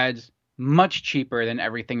the ads, much cheaper than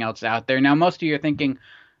everything else out there. Now, most of you are thinking,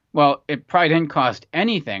 well, it probably didn't cost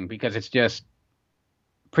anything because it's just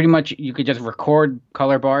pretty much you could just record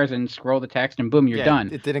color bars and scroll the text and boom, you're done.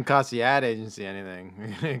 It didn't cost the ad agency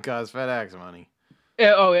anything. It cost FedEx money.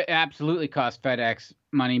 It absolutely cost FedEx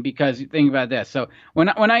money because think about this. So when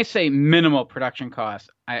I say minimal production costs,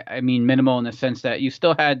 I mean minimal in the sense that you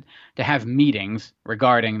still had to have meetings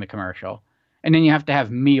regarding the commercial. And then you have to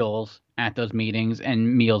have meals at those meetings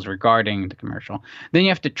and meals regarding the commercial. Then you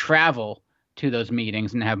have to travel to those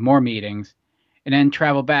meetings and have more meetings. And then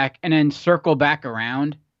travel back, and then circle back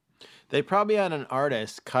around. They probably had an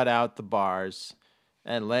artist cut out the bars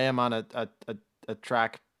and lay them on a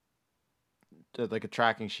track, like a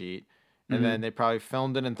tracking sheet, and then they probably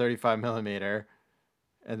filmed it in 35 millimeter,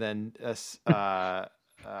 and then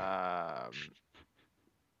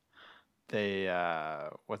they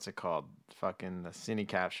what's it called? Fucking the cine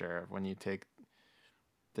capture when you take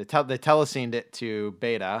they telecened it to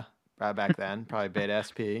beta right back then, probably beta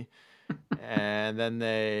SP. And then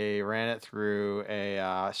they ran it through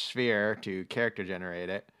a sphere to character generate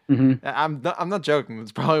it. Mm-hmm. I'm not joking.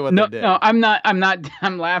 It's probably what No, they did. no, I'm not.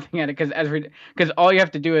 I'm laughing at it because all you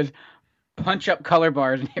have to do is punch up color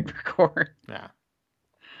bars and hit record. Yeah.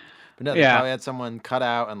 But no, they probably had someone cut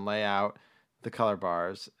out and lay out the color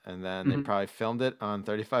bars, and then they probably filmed it on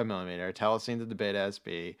 35 millimeter, telescened to the beta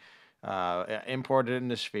SP, imported it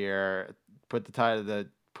into sphere, put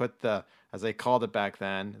the as they called it back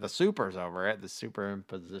then, the supers over it, the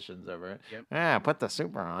superimpositions over it. Yep. Yeah, put the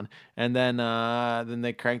super on. And then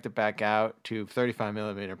they cranked it back out to 35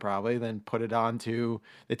 millimeter probably, then put it on to,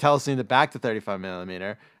 they telescened it back to 35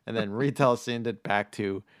 millimeter, and then re-telescened it back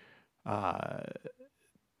to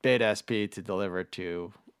Beta SP to deliver it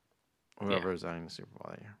to whoever was on the Super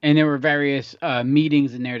Bowl that year. And there were various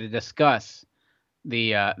meetings in there to discuss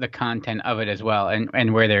the content of it as well,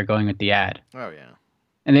 and where they're going with the ad. Oh, yeah.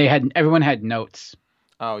 And everyone had notes.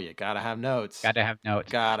 Oh, you gotta have notes. Gotta have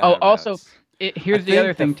notes. Also, here's the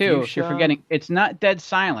other thing too. If you're forgetting, it's not dead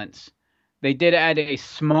silence. They did add a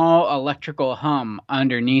small electrical hum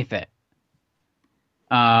underneath it.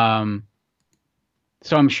 So I'm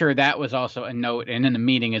sure that was also a note, and in the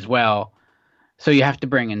meeting as well. So you have to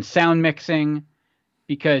bring in sound mixing,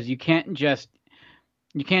 because you can't just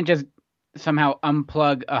somehow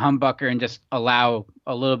unplug a humbucker and just allow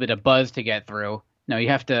a little bit of buzz to get through. No, you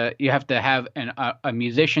have to have a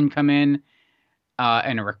musician come in,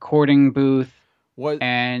 and a recording booth,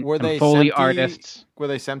 and were they Foley artists. Were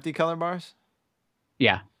they SMPTE color bars?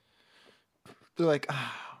 Yeah. They're like,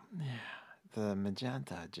 oh, yeah, the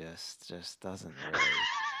magenta just doesn't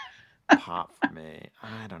really pop for me.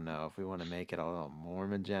 I don't know if we want to make it a little more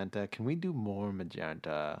magenta. Can we do more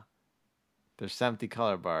magenta? There's SMPTE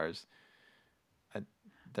color bars.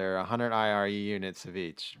 They're 100 IRE units of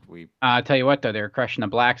each. I'll tell you what, though, they were crushing the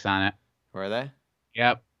blacks on it. Were they?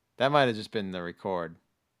 Yep. That might have just been the record.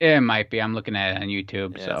 It might be. I'm looking at it on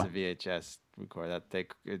YouTube. Yeah, so it's a VHS record.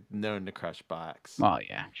 It's known to crush blacks. Well,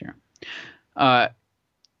 yeah, sure.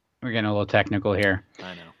 We're getting a little technical here.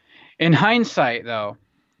 I know. In hindsight, though,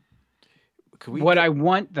 I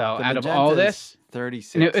want, though, out of all this,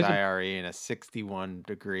 36 IRE and a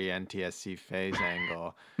 61-degree NTSC phase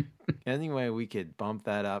angle. Anyway, we could bump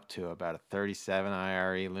that up to about a 37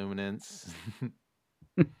 IRE luminance.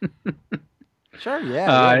 Sure,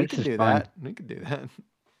 yeah, we could do that. We could do that.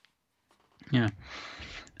 Yeah.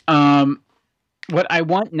 What I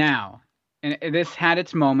want now, and this had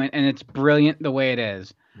its moment, and it's brilliant the way it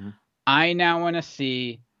is. Mm-hmm. I now want to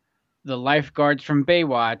see the lifeguards from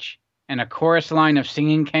Baywatch and a chorus line of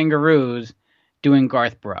singing kangaroos doing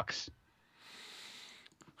Garth Brooks.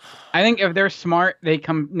 I think if they're smart, they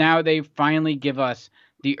finally give us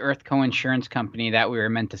the Earthco Insurance Company that we were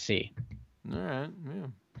meant to see. All right, yeah.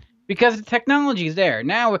 Because the technology is there.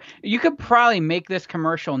 Now, you could probably make this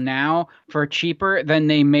commercial now for cheaper than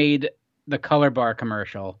they made the Color Bar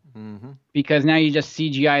commercial. Mm-hmm. Because now you just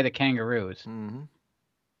CGI the kangaroos. Mm-hmm.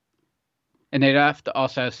 And they'd have to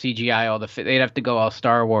also CGI they'd have to go all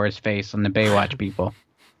Star Wars face on the Baywatch people.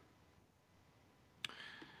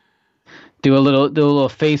 Do a little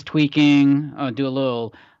face tweaking, do a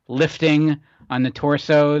little lifting on the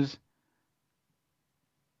torsos.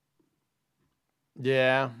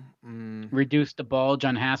 Yeah. Reduce the bulge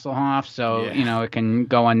on Hasselhoff so, it can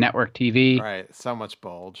go on network TV. Right. So much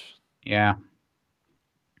bulge. Yeah.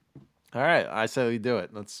 All right. I say we do it.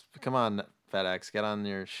 Come on, FedEx. Get on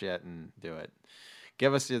your shit and do it.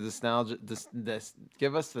 Give us your nostalgia.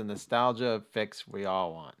 Give us the nostalgia fix we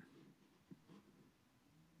all want.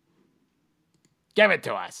 Give it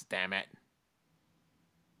to us, damn it.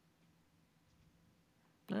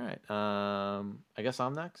 All right. I guess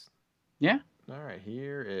I'm next. Yeah. All right.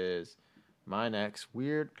 Here is my next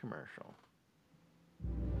weird commercial.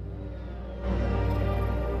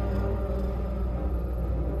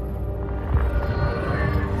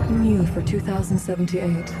 New for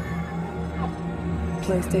 2078.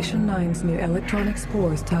 PlayStation 9's new electronic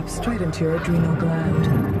spores tap straight into your adrenal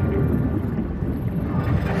gland.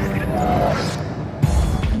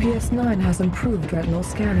 PS9 has improved retinal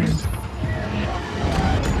scanning.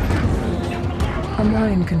 A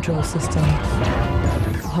mind control system.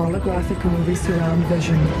 Holographic movie surround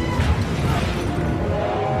vision.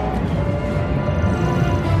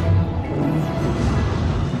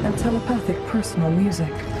 And telepathic personal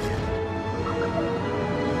music.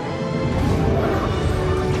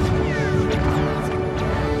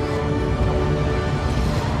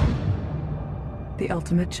 The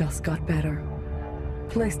ultimate just got better.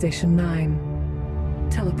 PlayStation 9.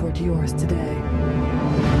 Teleport yours today.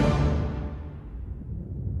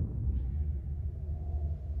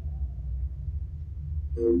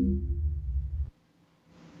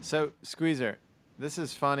 So, Squeezer, this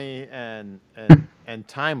is funny and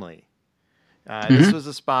timely. This was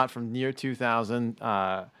a spot from the year 2000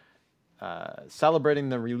 celebrating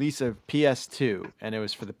the release of PS2, and it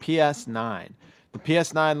was for the PS9. The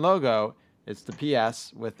PS9 logo, it's the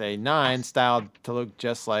PS with a 9 styled to look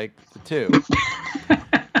just like the 2.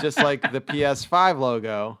 Just like the PS5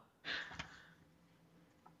 logo.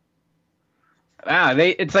 Wow,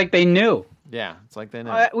 it's like they knew. Yeah, it's like they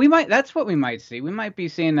know. That's what we might see. We might be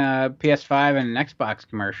seeing a PS5 and an Xbox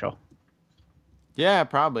commercial. Yeah,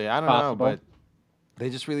 probably. I don't Possible. know, but they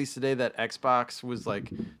just released today that Xbox was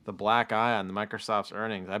like the black eye on the Microsoft's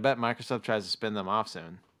earnings. I bet Microsoft tries to spin them off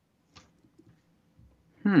soon.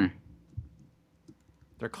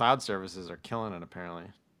 Their cloud services are killing it, apparently.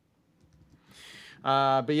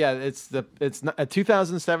 But yeah, it's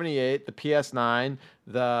 2078, the PS9,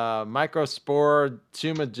 the Microspore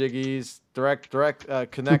Chuma Jiggies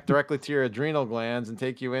connect directly to your adrenal glands and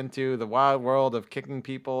take you into the wild world of kicking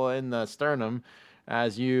people in the sternum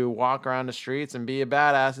as you walk around the streets and be a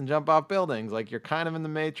badass and jump off buildings. Like, you're kind of in the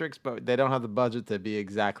Matrix, but they don't have the budget to be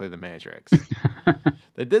exactly the Matrix.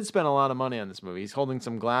 They did spend a lot of money on this movie. He's holding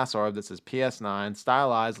some glass orb that says PS9,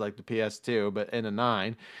 stylized like the PS2, but in a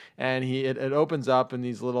 9. And it opens up, and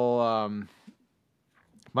these little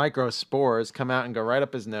micro spores come out and go right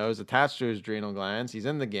up his nose, attached to his adrenal glands. He's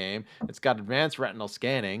in the game. It's got advanced retinal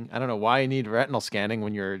scanning. I don't know why you need retinal scanning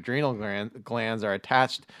when your adrenal glands are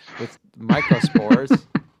attached with microspores.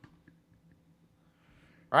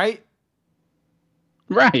 Right?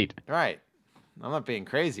 Right. Right. I'm not being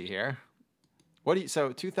crazy here.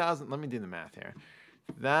 So 2000, let me do the math here.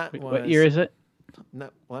 What year is it? No,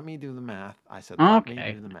 let me do the math. I said, Okay. let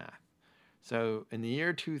me do the math. So in the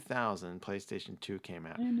year 2000, PlayStation 2 came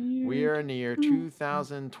out. We are in the year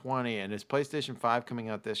 2020, and is PlayStation 5 coming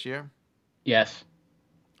out this year? Yes.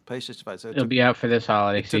 PlayStation 5. So It'll be out for this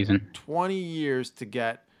holiday season. 20 years to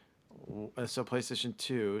get. So PlayStation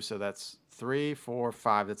 2. So that's 3, 4,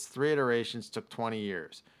 5. That's 3 iterations. Took 20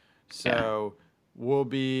 years. So we'll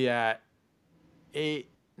be at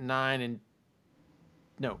 8, 9, and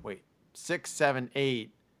 6, 7,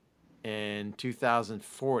 8 in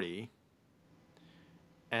 2040.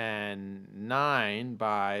 And 9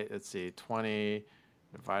 by, 20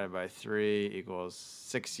 divided by 3 equals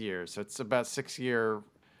 6 years. So it's about 6 year.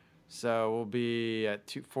 So we'll be at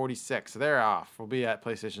 246. So they're off. We'll be at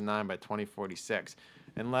PlayStation 9 by 2046.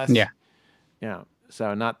 Unless,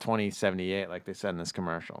 so not 2078 like they said in this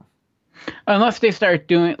commercial. Unless they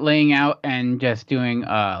start laying out and just doing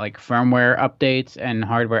like firmware updates and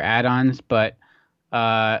hardware add-ons, but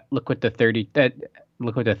look what the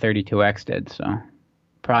 32X did. So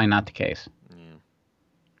probably not the case. Yeah.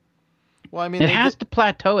 Well, I mean, it has to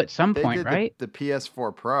plateau at some point, right? The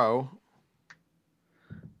PS4 Pro.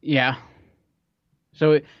 Yeah.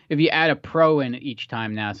 So if you add a Pro in each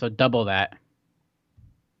time now, so double that.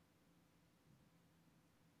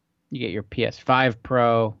 You get your PS5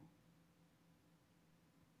 Pro.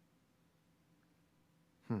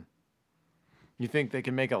 You think they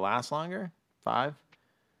can make it last longer? 5?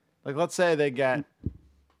 Like, let's say they get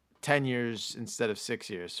 10 years instead of 6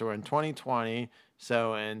 years. So we're in 2020.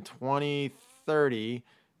 So in 2030,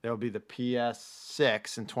 there'll be the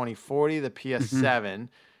PS6. In 2040, the PS7.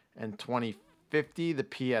 And 2050, the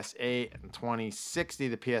PS8. And 2060,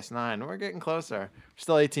 the PS9. We're getting closer. We're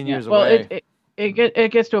still 18 years away.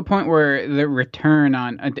 It gets to a point where the return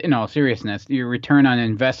on, in all seriousness, your return on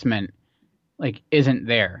investment, like, isn't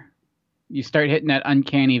there. You start hitting that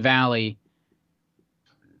uncanny valley,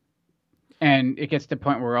 and it gets to the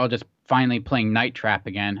point where we're all just finally playing Night Trap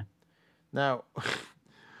again. Now,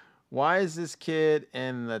 why is this kid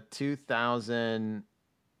in the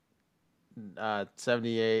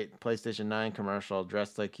 2078 PlayStation 9 commercial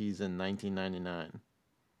dressed like he's in 1999?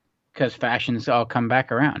 Because fashion's all come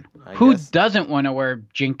back around. Who doesn't want to wear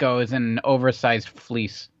Jinkos and an oversized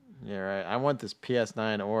fleece? Yeah, right. I want this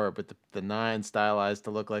PS9 orb, but the 9 stylized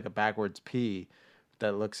to look like a backwards P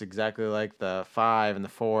that looks exactly like the 5 and the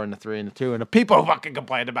 4 and the 3 and the 2. And the people fucking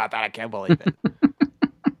complained about that. I can't believe it.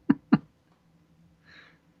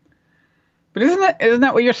 But isn't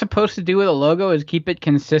that what you're supposed to do with a logo? Is keep it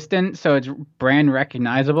consistent so it's brand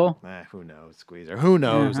recognizable? Who knows, Squeezer? Who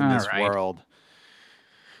knows in this world?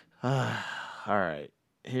 All right.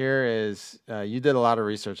 Here is, you did a lot of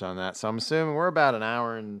research on that, so I'm assuming we're about an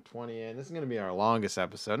hour and 20 in. This is going to be our longest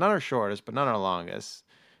episode. Not our shortest, but not our longest,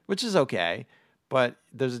 which is okay. But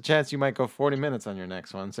there's a chance you might go 40 minutes on your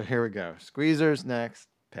next one. So here we go. Squeezers next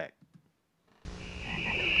pick.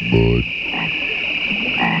 Bud.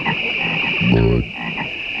 Bud.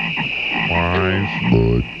 Wines.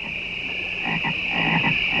 Bud.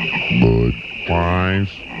 Bud. Wines.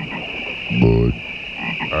 Bud.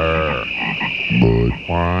 Bud.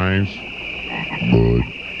 Wines. Bud.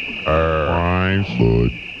 Wines.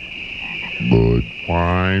 Bud. Bud.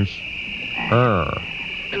 Wines. Bud.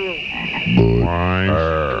 Wines.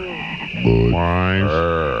 Bud. Wines.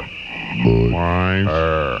 Bud. Wines.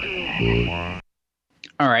 Bud.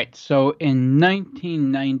 All right, so in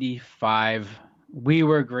 1995, we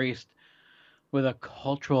were graced with a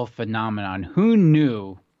cultural phenomenon. Who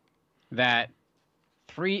knew that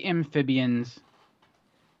 3 amphibians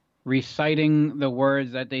reciting the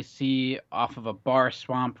words that they see off of a bar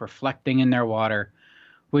swamp reflecting in their water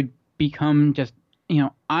would become just,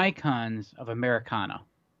 icons of Americana? I'm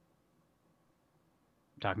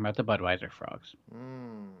talking about the Budweiser frogs.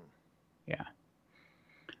 Yeah.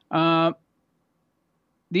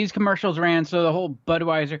 These commercials ran, so the whole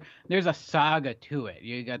Budweiser, there's a saga to it.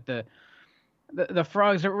 You got the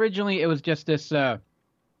frogs. Originally, it was just this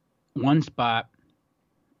one spot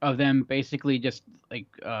of them basically just like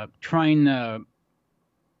trying to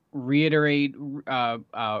reiterate,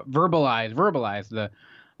 verbalize the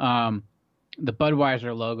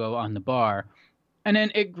Budweiser logo on the bar. And then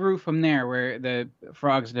it grew from there, where the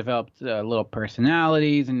frogs developed little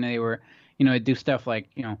personalities, and they were, do stuff like,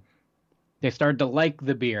 they started to like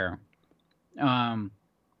the beer.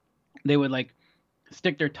 They would like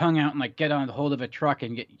stick their tongue out and like get on the hold of a truck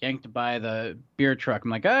and get yanked by the beer truck. I'm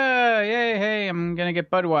like, yay, hey, I'm gonna get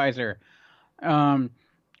Budweiser.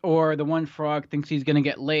 Or the one frog thinks he's gonna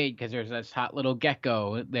get laid because there's this hot little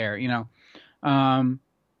gecko there.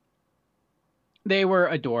 They were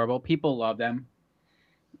adorable. People loved them,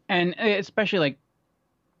 and especially like.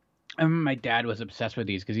 I remember my dad was obsessed with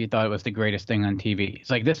these because he thought it was the greatest thing on TV. It's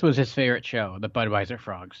like this was his favorite show, the Budweiser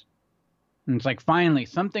Frogs. And it's like finally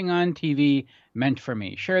something on TV meant for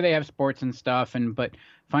me. Sure, they have sports and stuff, but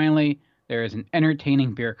finally there is an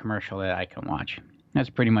entertaining beer commercial that I can watch. That's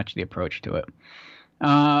pretty much the approach to it.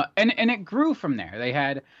 And it grew from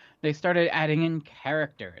there. They started adding in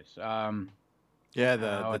characters. The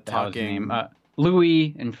talking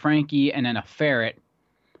Louie and Frankie, and then a ferret.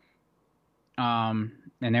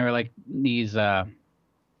 And they were like these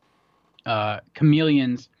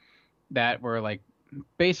chameleons that were like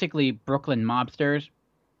basically Brooklyn mobsters.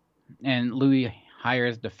 And Louis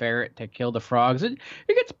hires the ferret to kill the frogs. It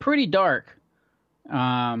gets pretty dark.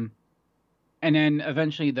 And then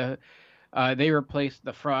eventually they replaced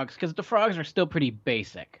the frogs because the frogs are still pretty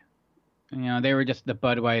basic. They were just the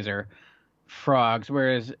Budweiser frogs,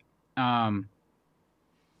 whereas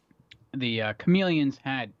the chameleons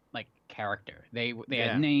had character. They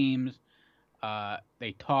had names.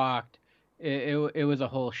 They talked. It was a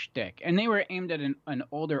whole shtick, and they were aimed at an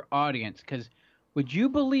older audience. Because would you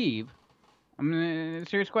believe? I'm a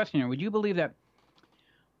serious question here. Would you believe that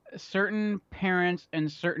certain parents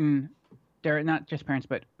and they're not just parents,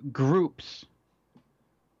 but groups,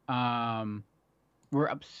 were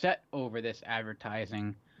upset over this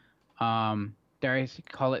advertising? Dare I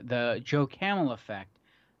call it the Joe Camel effect?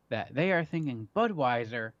 That they are thinking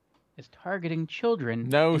Budweiser is targeting children.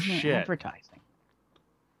 No in shit. Advertising.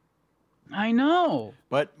 I know.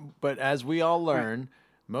 But as we all learn,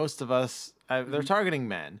 most of us, they're targeting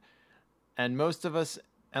men, and most of us,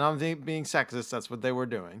 and I'm being sexist, that's what they were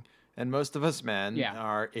doing, and most of us men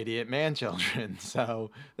are idiot man children, so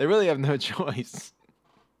they really have no choice.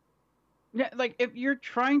 Yeah, like if you're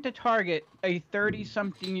trying to target a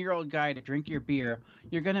 30-something-year-old guy to drink your beer,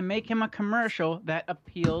 you're gonna make him a commercial that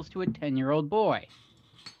appeals to a 10-year-old boy.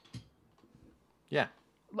 Yeah.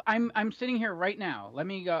 I'm sitting here right now. Let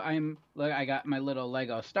me go. I got my little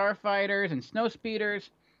Lego Starfighters and Snowspeeders.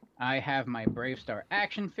 I have my Brave Star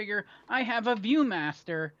action figure. I have a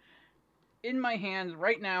Viewmaster in my hands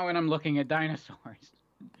right now, and I'm looking at dinosaurs.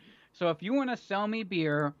 So if you want to sell me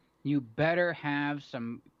beer, you better have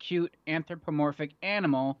some cute anthropomorphic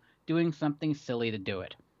animal doing something silly to do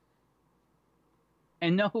it.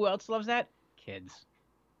 And know who else loves that? Kids.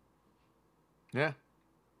 Yeah.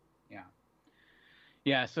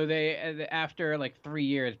 Yeah, so they, after like 3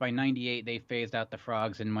 years, by 98, they phased out the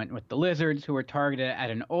frogs and went with the lizards, who were targeted at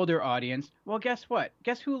an older audience. Well, guess what?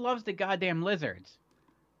 Guess who loves the goddamn lizards?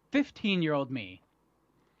 15-year-old me.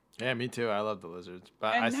 Yeah, me too. I love the lizards.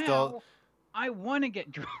 But And now, I want to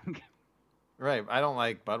get drunk. Right. I don't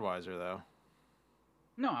like Budweiser, though.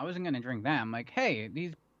 No, I wasn't going to drink that. I'm like, hey,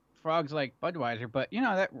 these frogs like Budweiser, but,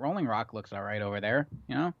 that Rolling Rock looks all right over there.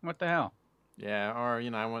 What the hell? Yeah, or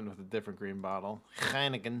I went with a different green bottle,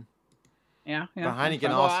 Heineken. Yeah. But that's Heineken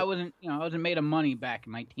fine. also. Well, I wasn't made of money back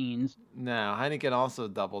in my teens. No, Heineken also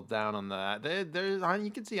doubled down on that. There's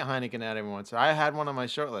you can see a Heineken ad every once. I had one on my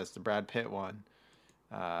short list, the Brad Pitt one,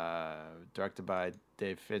 directed by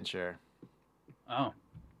Dave Fincher. Oh.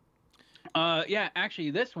 Yeah,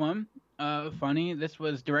 actually, this one, funny. This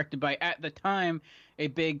was directed by, at the time, a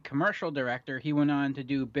big commercial director. He went on to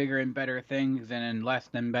do bigger and better things and then less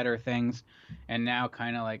than better things, and now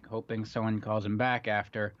kind of like hoping someone calls him back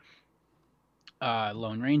after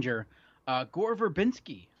Lone Ranger. Gore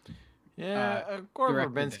Verbinski. Yeah, Gore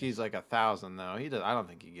directed Verbinski's like 1,000 though. He does. I don't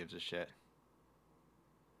think he gives a shit.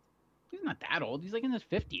 He's not that old. He's like in his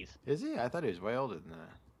 50s. Is he? I thought he was way older than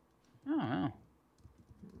that. I don't know.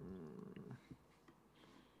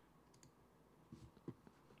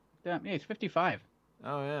 Yeah, he's 55.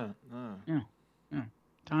 Oh yeah. Oh. Yeah.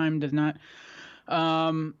 Time does not.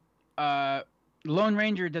 Lone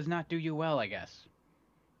Ranger does not do you well, I guess.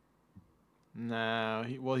 No,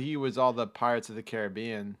 he was all the Pirates of the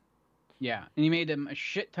Caribbean. Yeah, and he made them a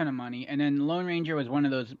shit ton of money, and then Lone Ranger was one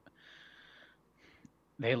of those.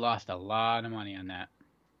 They lost a lot of money on that.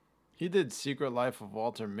 He did Secret Life of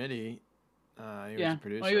Walter Mitty. He was a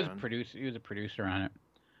producer. Well, he was a producer on it.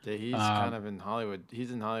 Yeah, he's kind of in Hollywood. He's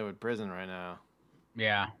in Hollywood prison right now.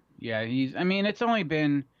 Yeah. He's. I mean, it's only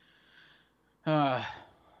been, 7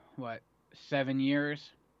 years?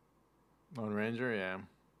 Lone Ranger, yeah.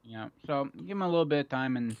 Yeah. So give him a little bit of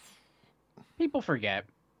time, and people forget.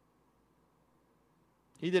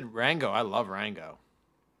 He did Rango. I love Rango.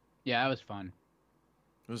 Yeah, that was fun.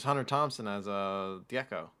 It was Hunter Thompson as a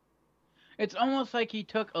gecko. It's almost like he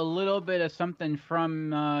took a little bit of something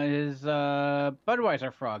from his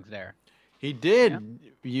Budweiser frogs there. He did,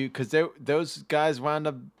 because those guys wound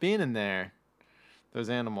up being in there. Those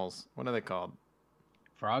animals. What are they called?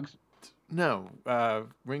 Frogs? No.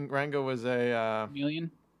 Rango was a chameleon.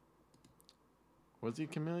 Was he a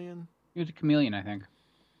chameleon? He was a chameleon, I think.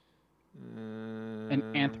 An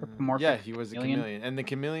anthropomorphic. Yeah, he was a chameleon, and the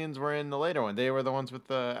chameleons were in the later one. They were the ones with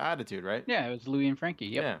the attitude, right? Yeah, it was Louie and Frankie.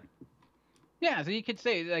 Yep. Yeah. Yeah, so you could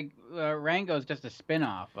say like Rango's just a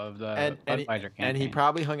spin-off of the Budweiser campaign. And he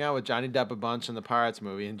probably hung out with Johnny Depp a bunch in the Pirates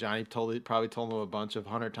movie, and Johnny probably told him a bunch of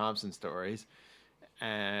Hunter Thompson stories,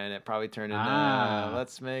 and it probably turned into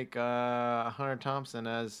let's make Hunter Thompson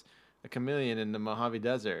as a chameleon in the Mojave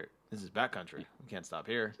Desert. This is backcountry. We can't stop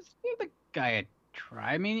here. Just give the guy a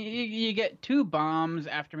try. I mean, you get 2 bombs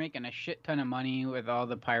after making a shit ton of money with all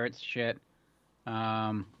the Pirates shit.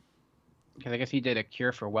 Because I guess he did A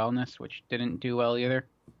Cure for Wellness, which didn't do well either.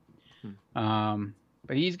 But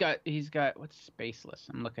he's got what's Spaceless?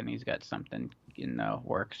 I'm looking. He's got something in the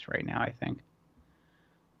works right now, I think.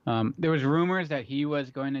 There was rumors that he was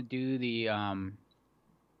going to do the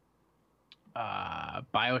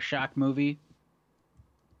BioShock movie,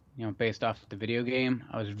 based off the video game.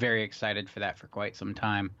 I was very excited for that for quite some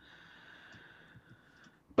time.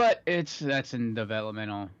 But that's in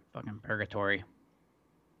developmental fucking purgatory.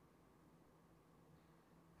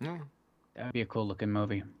 No. That would be a cool looking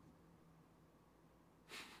movie.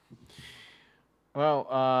 Well,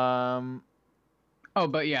 Oh,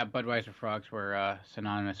 but yeah, Budweiser frogs were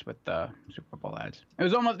synonymous with the Super Bowl ads. It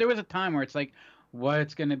was almost, there was a time where it's like,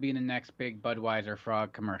 what's going to be the next big Budweiser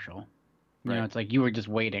frog commercial? You know, it's like you were just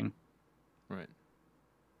waiting. Right.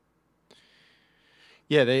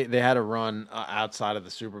 Yeah, they had a run outside of the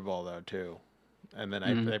Super Bowl though too, and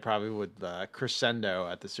then they probably would crescendo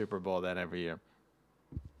at the Super Bowl then every year.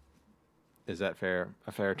 Is that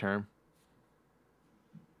a fair term?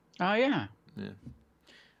 Oh yeah. Yeah.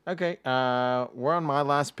 Okay, we're on my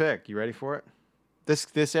last pick. You ready for it?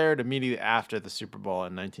 This aired immediately after the Super Bowl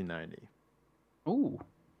in 1990. Ooh.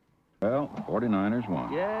 Well, 49ers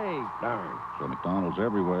won. Yay! Darn. So McDonald's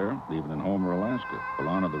everywhere, even in Homer, Alaska, will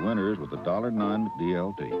honor the winners with the $1.09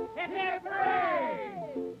 McDLT.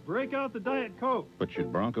 Break out the Diet Coke. But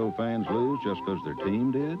should Bronco fans lose just because their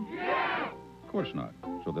team did? Yeah! Of course not.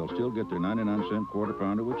 So they'll still get their 99-cent quarter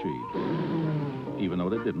pounder with cheese, even though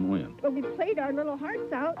they didn't win. But we played our little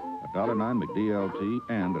hearts out. A $1.09 McDLT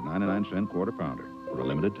and a 99-cent quarter pounder for a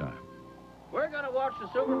limited time. We're going to watch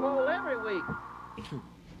the Super Bowl every week.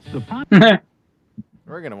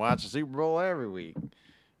 We're gonna watch the Super Bowl every week.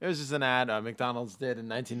 It was just an ad McDonald's did in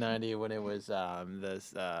 1990 when it was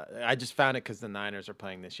this. I just found it because the Niners are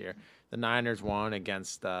playing this year. The Niners won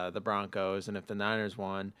against the Broncos, and if the Niners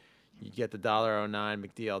won, you get the $1.09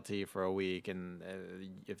 McDLT for a week, and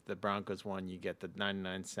if the Broncos won, you get the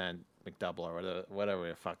 99-cent McDouble or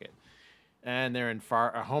whatever. Fuck it. And they're in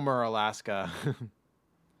Homer, Alaska,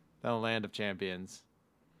 the land of champions.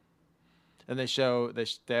 And they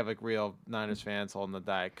have like real Niners fans holding the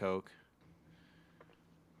Diet Coke.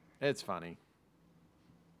 It's funny.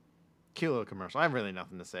 Cute little commercial. I have really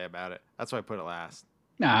nothing to say about it. That's why I put it last.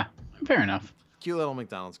 Nah, fair enough. Cute little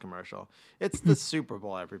McDonald's commercial. It's the Super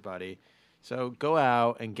Bowl, everybody. So go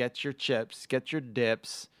out and get your chips, get your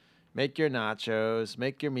dips, make your nachos,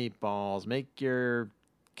 make your meatballs, make your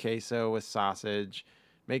queso with sausage,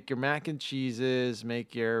 make your mac and cheeses,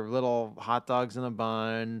 make your little hot dogs in a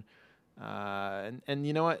bun. And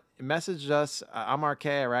you know what? Message us. I'm RK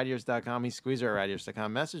at radios.com. He's Squeezer at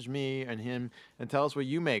radios.com. Message me and him and tell us what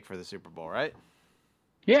you make for the Super Bowl, right?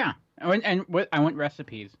 Yeah. And what I want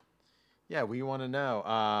recipes. Yeah, we want to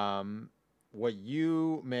know what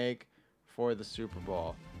you make for the Super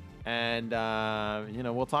Bowl. And,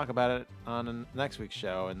 we'll talk about it on next week's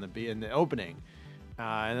show in the opening.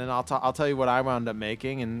 And then I'll tell you what I wound up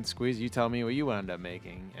making, and Squeeze, you tell me what you wound up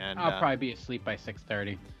making. And I'll probably be asleep by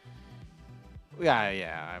 6:30.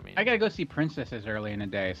 Yeah. I mean, I gotta go see Princesses early in the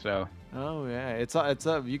day, so. Oh yeah, it's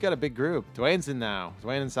you got a big group. Dwayne's in now.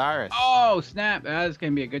 Dwayne and Cyrus. Oh snap! That's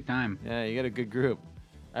gonna be a good time. Yeah, you got a good group.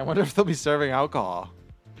 I wonder if they'll be serving alcohol.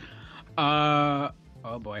 Oh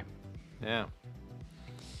boy. Yeah.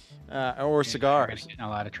 Or cigars. In a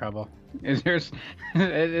lot of trouble. Is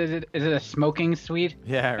it a smoking suite?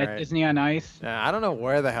 Yeah, right. At Disney on Ice? Yeah, I don't know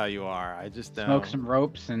where the hell you are. I just smoke some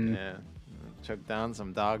ropes and choke down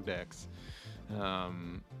some dog dicks.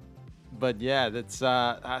 But yeah, that's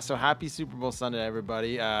so happy Super Bowl Sunday,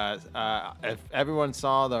 everybody. If everyone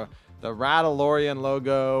saw the Rattlorian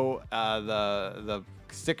logo, the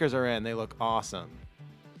stickers are in. They look awesome.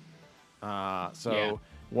 So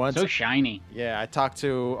shiny. Yeah, I talked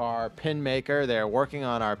to our pin maker. They're working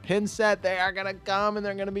on our pin set. They are gonna come and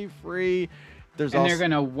they're gonna be free. They're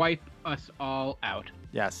gonna wipe us all out.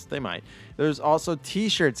 Yes, they might. There's also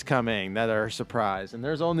T-shirts coming that are a surprise, and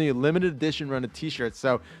there's only a limited edition run of T-shirts.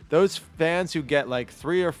 So those fans who get like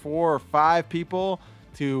 3 or 4 or 5 people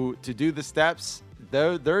to do the steps,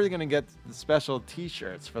 they're gonna get the special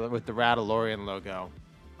T-shirts with the Rattlorian logo.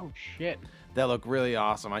 Oh shit! That look really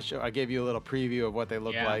awesome. I gave you a little preview of what they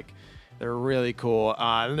look like. They're really cool.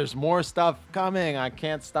 And there's more stuff coming. I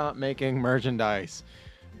can't stop making merchandise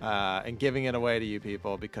and giving it away to you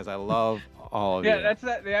people because I love all of you. Yeah,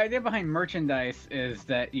 the idea behind merchandise is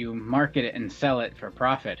that you market it and sell it for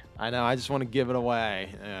profit. I know. I just want to give it away.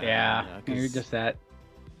 You're just that.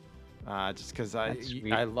 Just because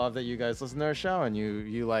I love that you guys listen to our show and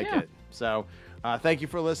you like it. So thank you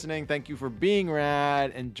for listening. Thank you for being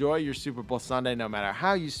rad. Enjoy your Super Bowl Sunday, no matter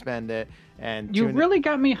how you spend it. And you really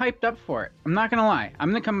got me hyped up for it. I'm not gonna lie.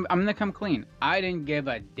 I'm gonna come clean. I didn't give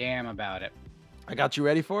a damn about it. I got you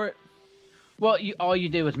ready for it. Well, all you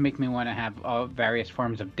did was make me want to have various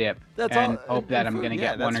forms of dip hope that I'm going to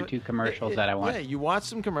get 1 or 2 commercials that I want. Yeah, you watch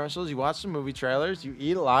some commercials, you watch some movie trailers, you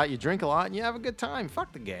eat a lot, you drink a lot, and you have a good time.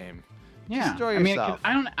 Fuck the game. Yeah. Just enjoy yourself.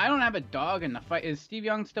 I mean, I don't have a dog in the fight. Is Steve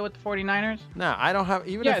Young still with the 49ers? No, I don't have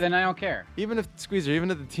then I don't care. Even if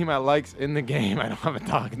the team I like's in the game, I don't have a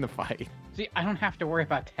dog in the fight. See, I don't have to worry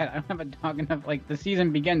about that. I don't have a dog enough. Like the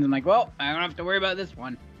season begins, I'm like, well, I don't have to worry about this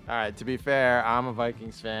one. All right, to be fair, I'm a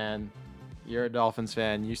Vikings fan. You're a Dolphins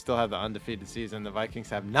fan. You still have the undefeated season. The Vikings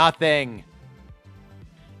have nothing.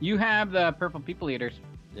 You have the Purple People Eaters.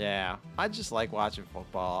 Yeah, I just like watching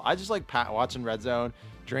football. I just like watching Red Zone,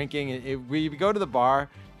 drinking. We go to the bar,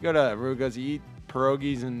 you go to Aruga's, you eat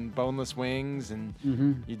pierogies and boneless wings, and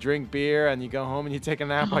you drink beer, and you go home and you take a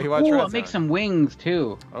nap while you watch Red Zone. Make some wings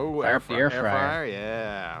too. Oh, air fryer.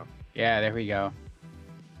 Yeah. Yeah, there we go.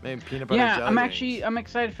 Maybe peanut butter jelly I'm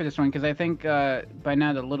excited for this one because I think by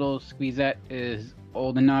now the little Squeezette is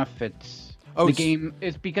old enough. The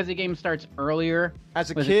game starts earlier. As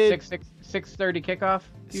a kid, 6:30 kickoff.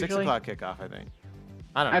 Usually? 6 o'clock kickoff, I think.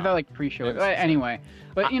 I don't know. I thought like pre-show. Anyway,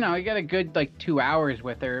 but you got a good like 2 hours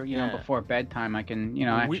with her. Before bedtime, I can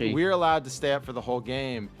actually. We're allowed to stay up for the whole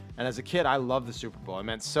game, and as a kid, I loved the Super Bowl. It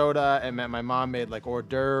meant soda. It meant my mom made like hors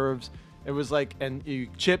d'oeuvres. It was like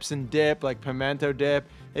chips and dip, like pimento dip.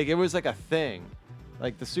 Like it was like a thing,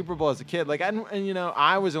 like the Super Bowl as a kid. Like I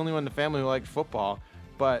was the only one in the family who liked football,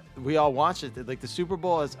 but we all watched it. Like the Super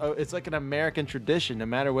Bowl it's like an American tradition, no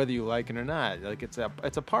matter whether you like it or not. Like it's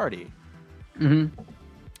a party, and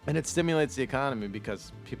it stimulates the economy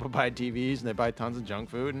because people buy TVs and they buy tons of junk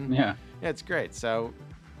food, and it's great. So,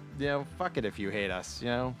 fuck it if you hate us,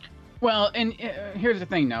 Well, and here's the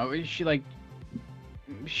thing, though.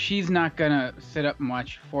 She's not gonna sit up and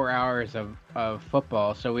watch 4 hours of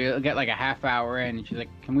football, so we'll get like a half hour in, and she's like,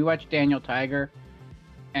 "Can we watch Daniel Tiger?"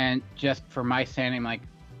 And just for my sanity, I'm like,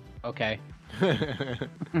 "Okay,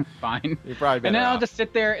 fine." You're probably better and then off. I'll just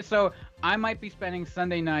sit there. So I might be spending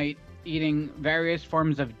Sunday night eating various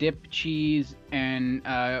forms of dip, cheese, and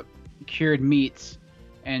cured meats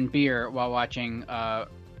and beer while watching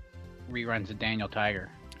reruns of Daniel Tiger.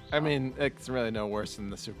 I mean, it's really no worse than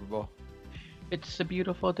the Super Bowl. It's a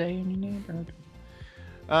beautiful day in your neighborhood.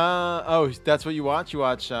 Oh, that's what you watch? You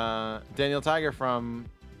watch Daniel Tiger from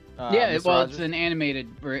yeah, Mr. well, Rogers? it's an animated,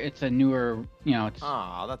 it's a newer, it's that's a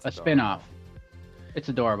adorable. spin-off. It's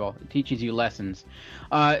adorable. It teaches you lessons.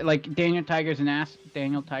 Like Daniel Tiger's an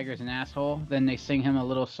asshole. Then they sing him a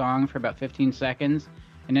little song for about 15 seconds,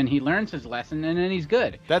 and then he learns his lesson, and then he's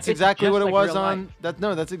good. That's It's exactly just what it like was real on.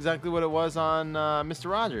 life. That's exactly what it was on Mr.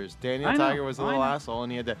 Rogers. Daniel I know, Tiger was a I little know. asshole,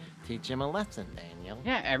 and he had to teach him a lesson. Daniel.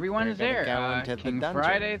 Yeah, everyone They're is gonna there. go into the King dungeon.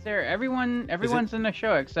 Friday's there. Everyone's in the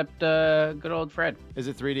show except good old Fred. Is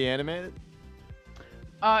it 3D animated?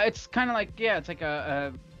 It's kind of like it's like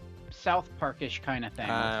a South Parkish kind of thing.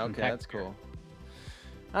 with some Okay, that's texture. cool.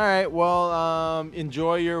 All right, well,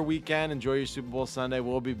 enjoy your weekend. Enjoy your Super Bowl Sunday.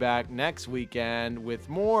 We'll be back next weekend with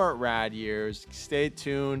more Rad Years. Stay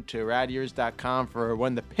tuned to radyears.com for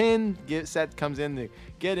when the pin set comes in to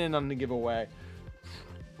get in on the giveaway.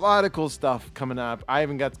 A lot of cool stuff coming up. I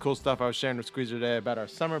even got the cool stuff I was sharing with Squeezer today about our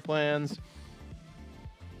summer plans.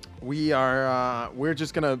 We're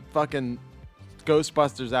just gonna fucking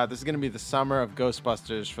Ghostbusters out. This is gonna be the summer of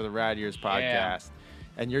Ghostbusters for the Rad Years podcast. Yeah.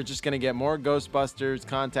 And you're just going to get more Ghostbusters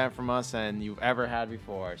content from us than you've ever had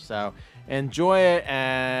before. So enjoy it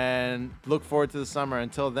and look forward to the summer.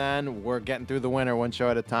 Until then, we're getting through the winter one show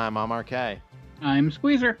at a time. I'm RK. I'm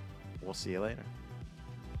Squeezer. We'll see you later.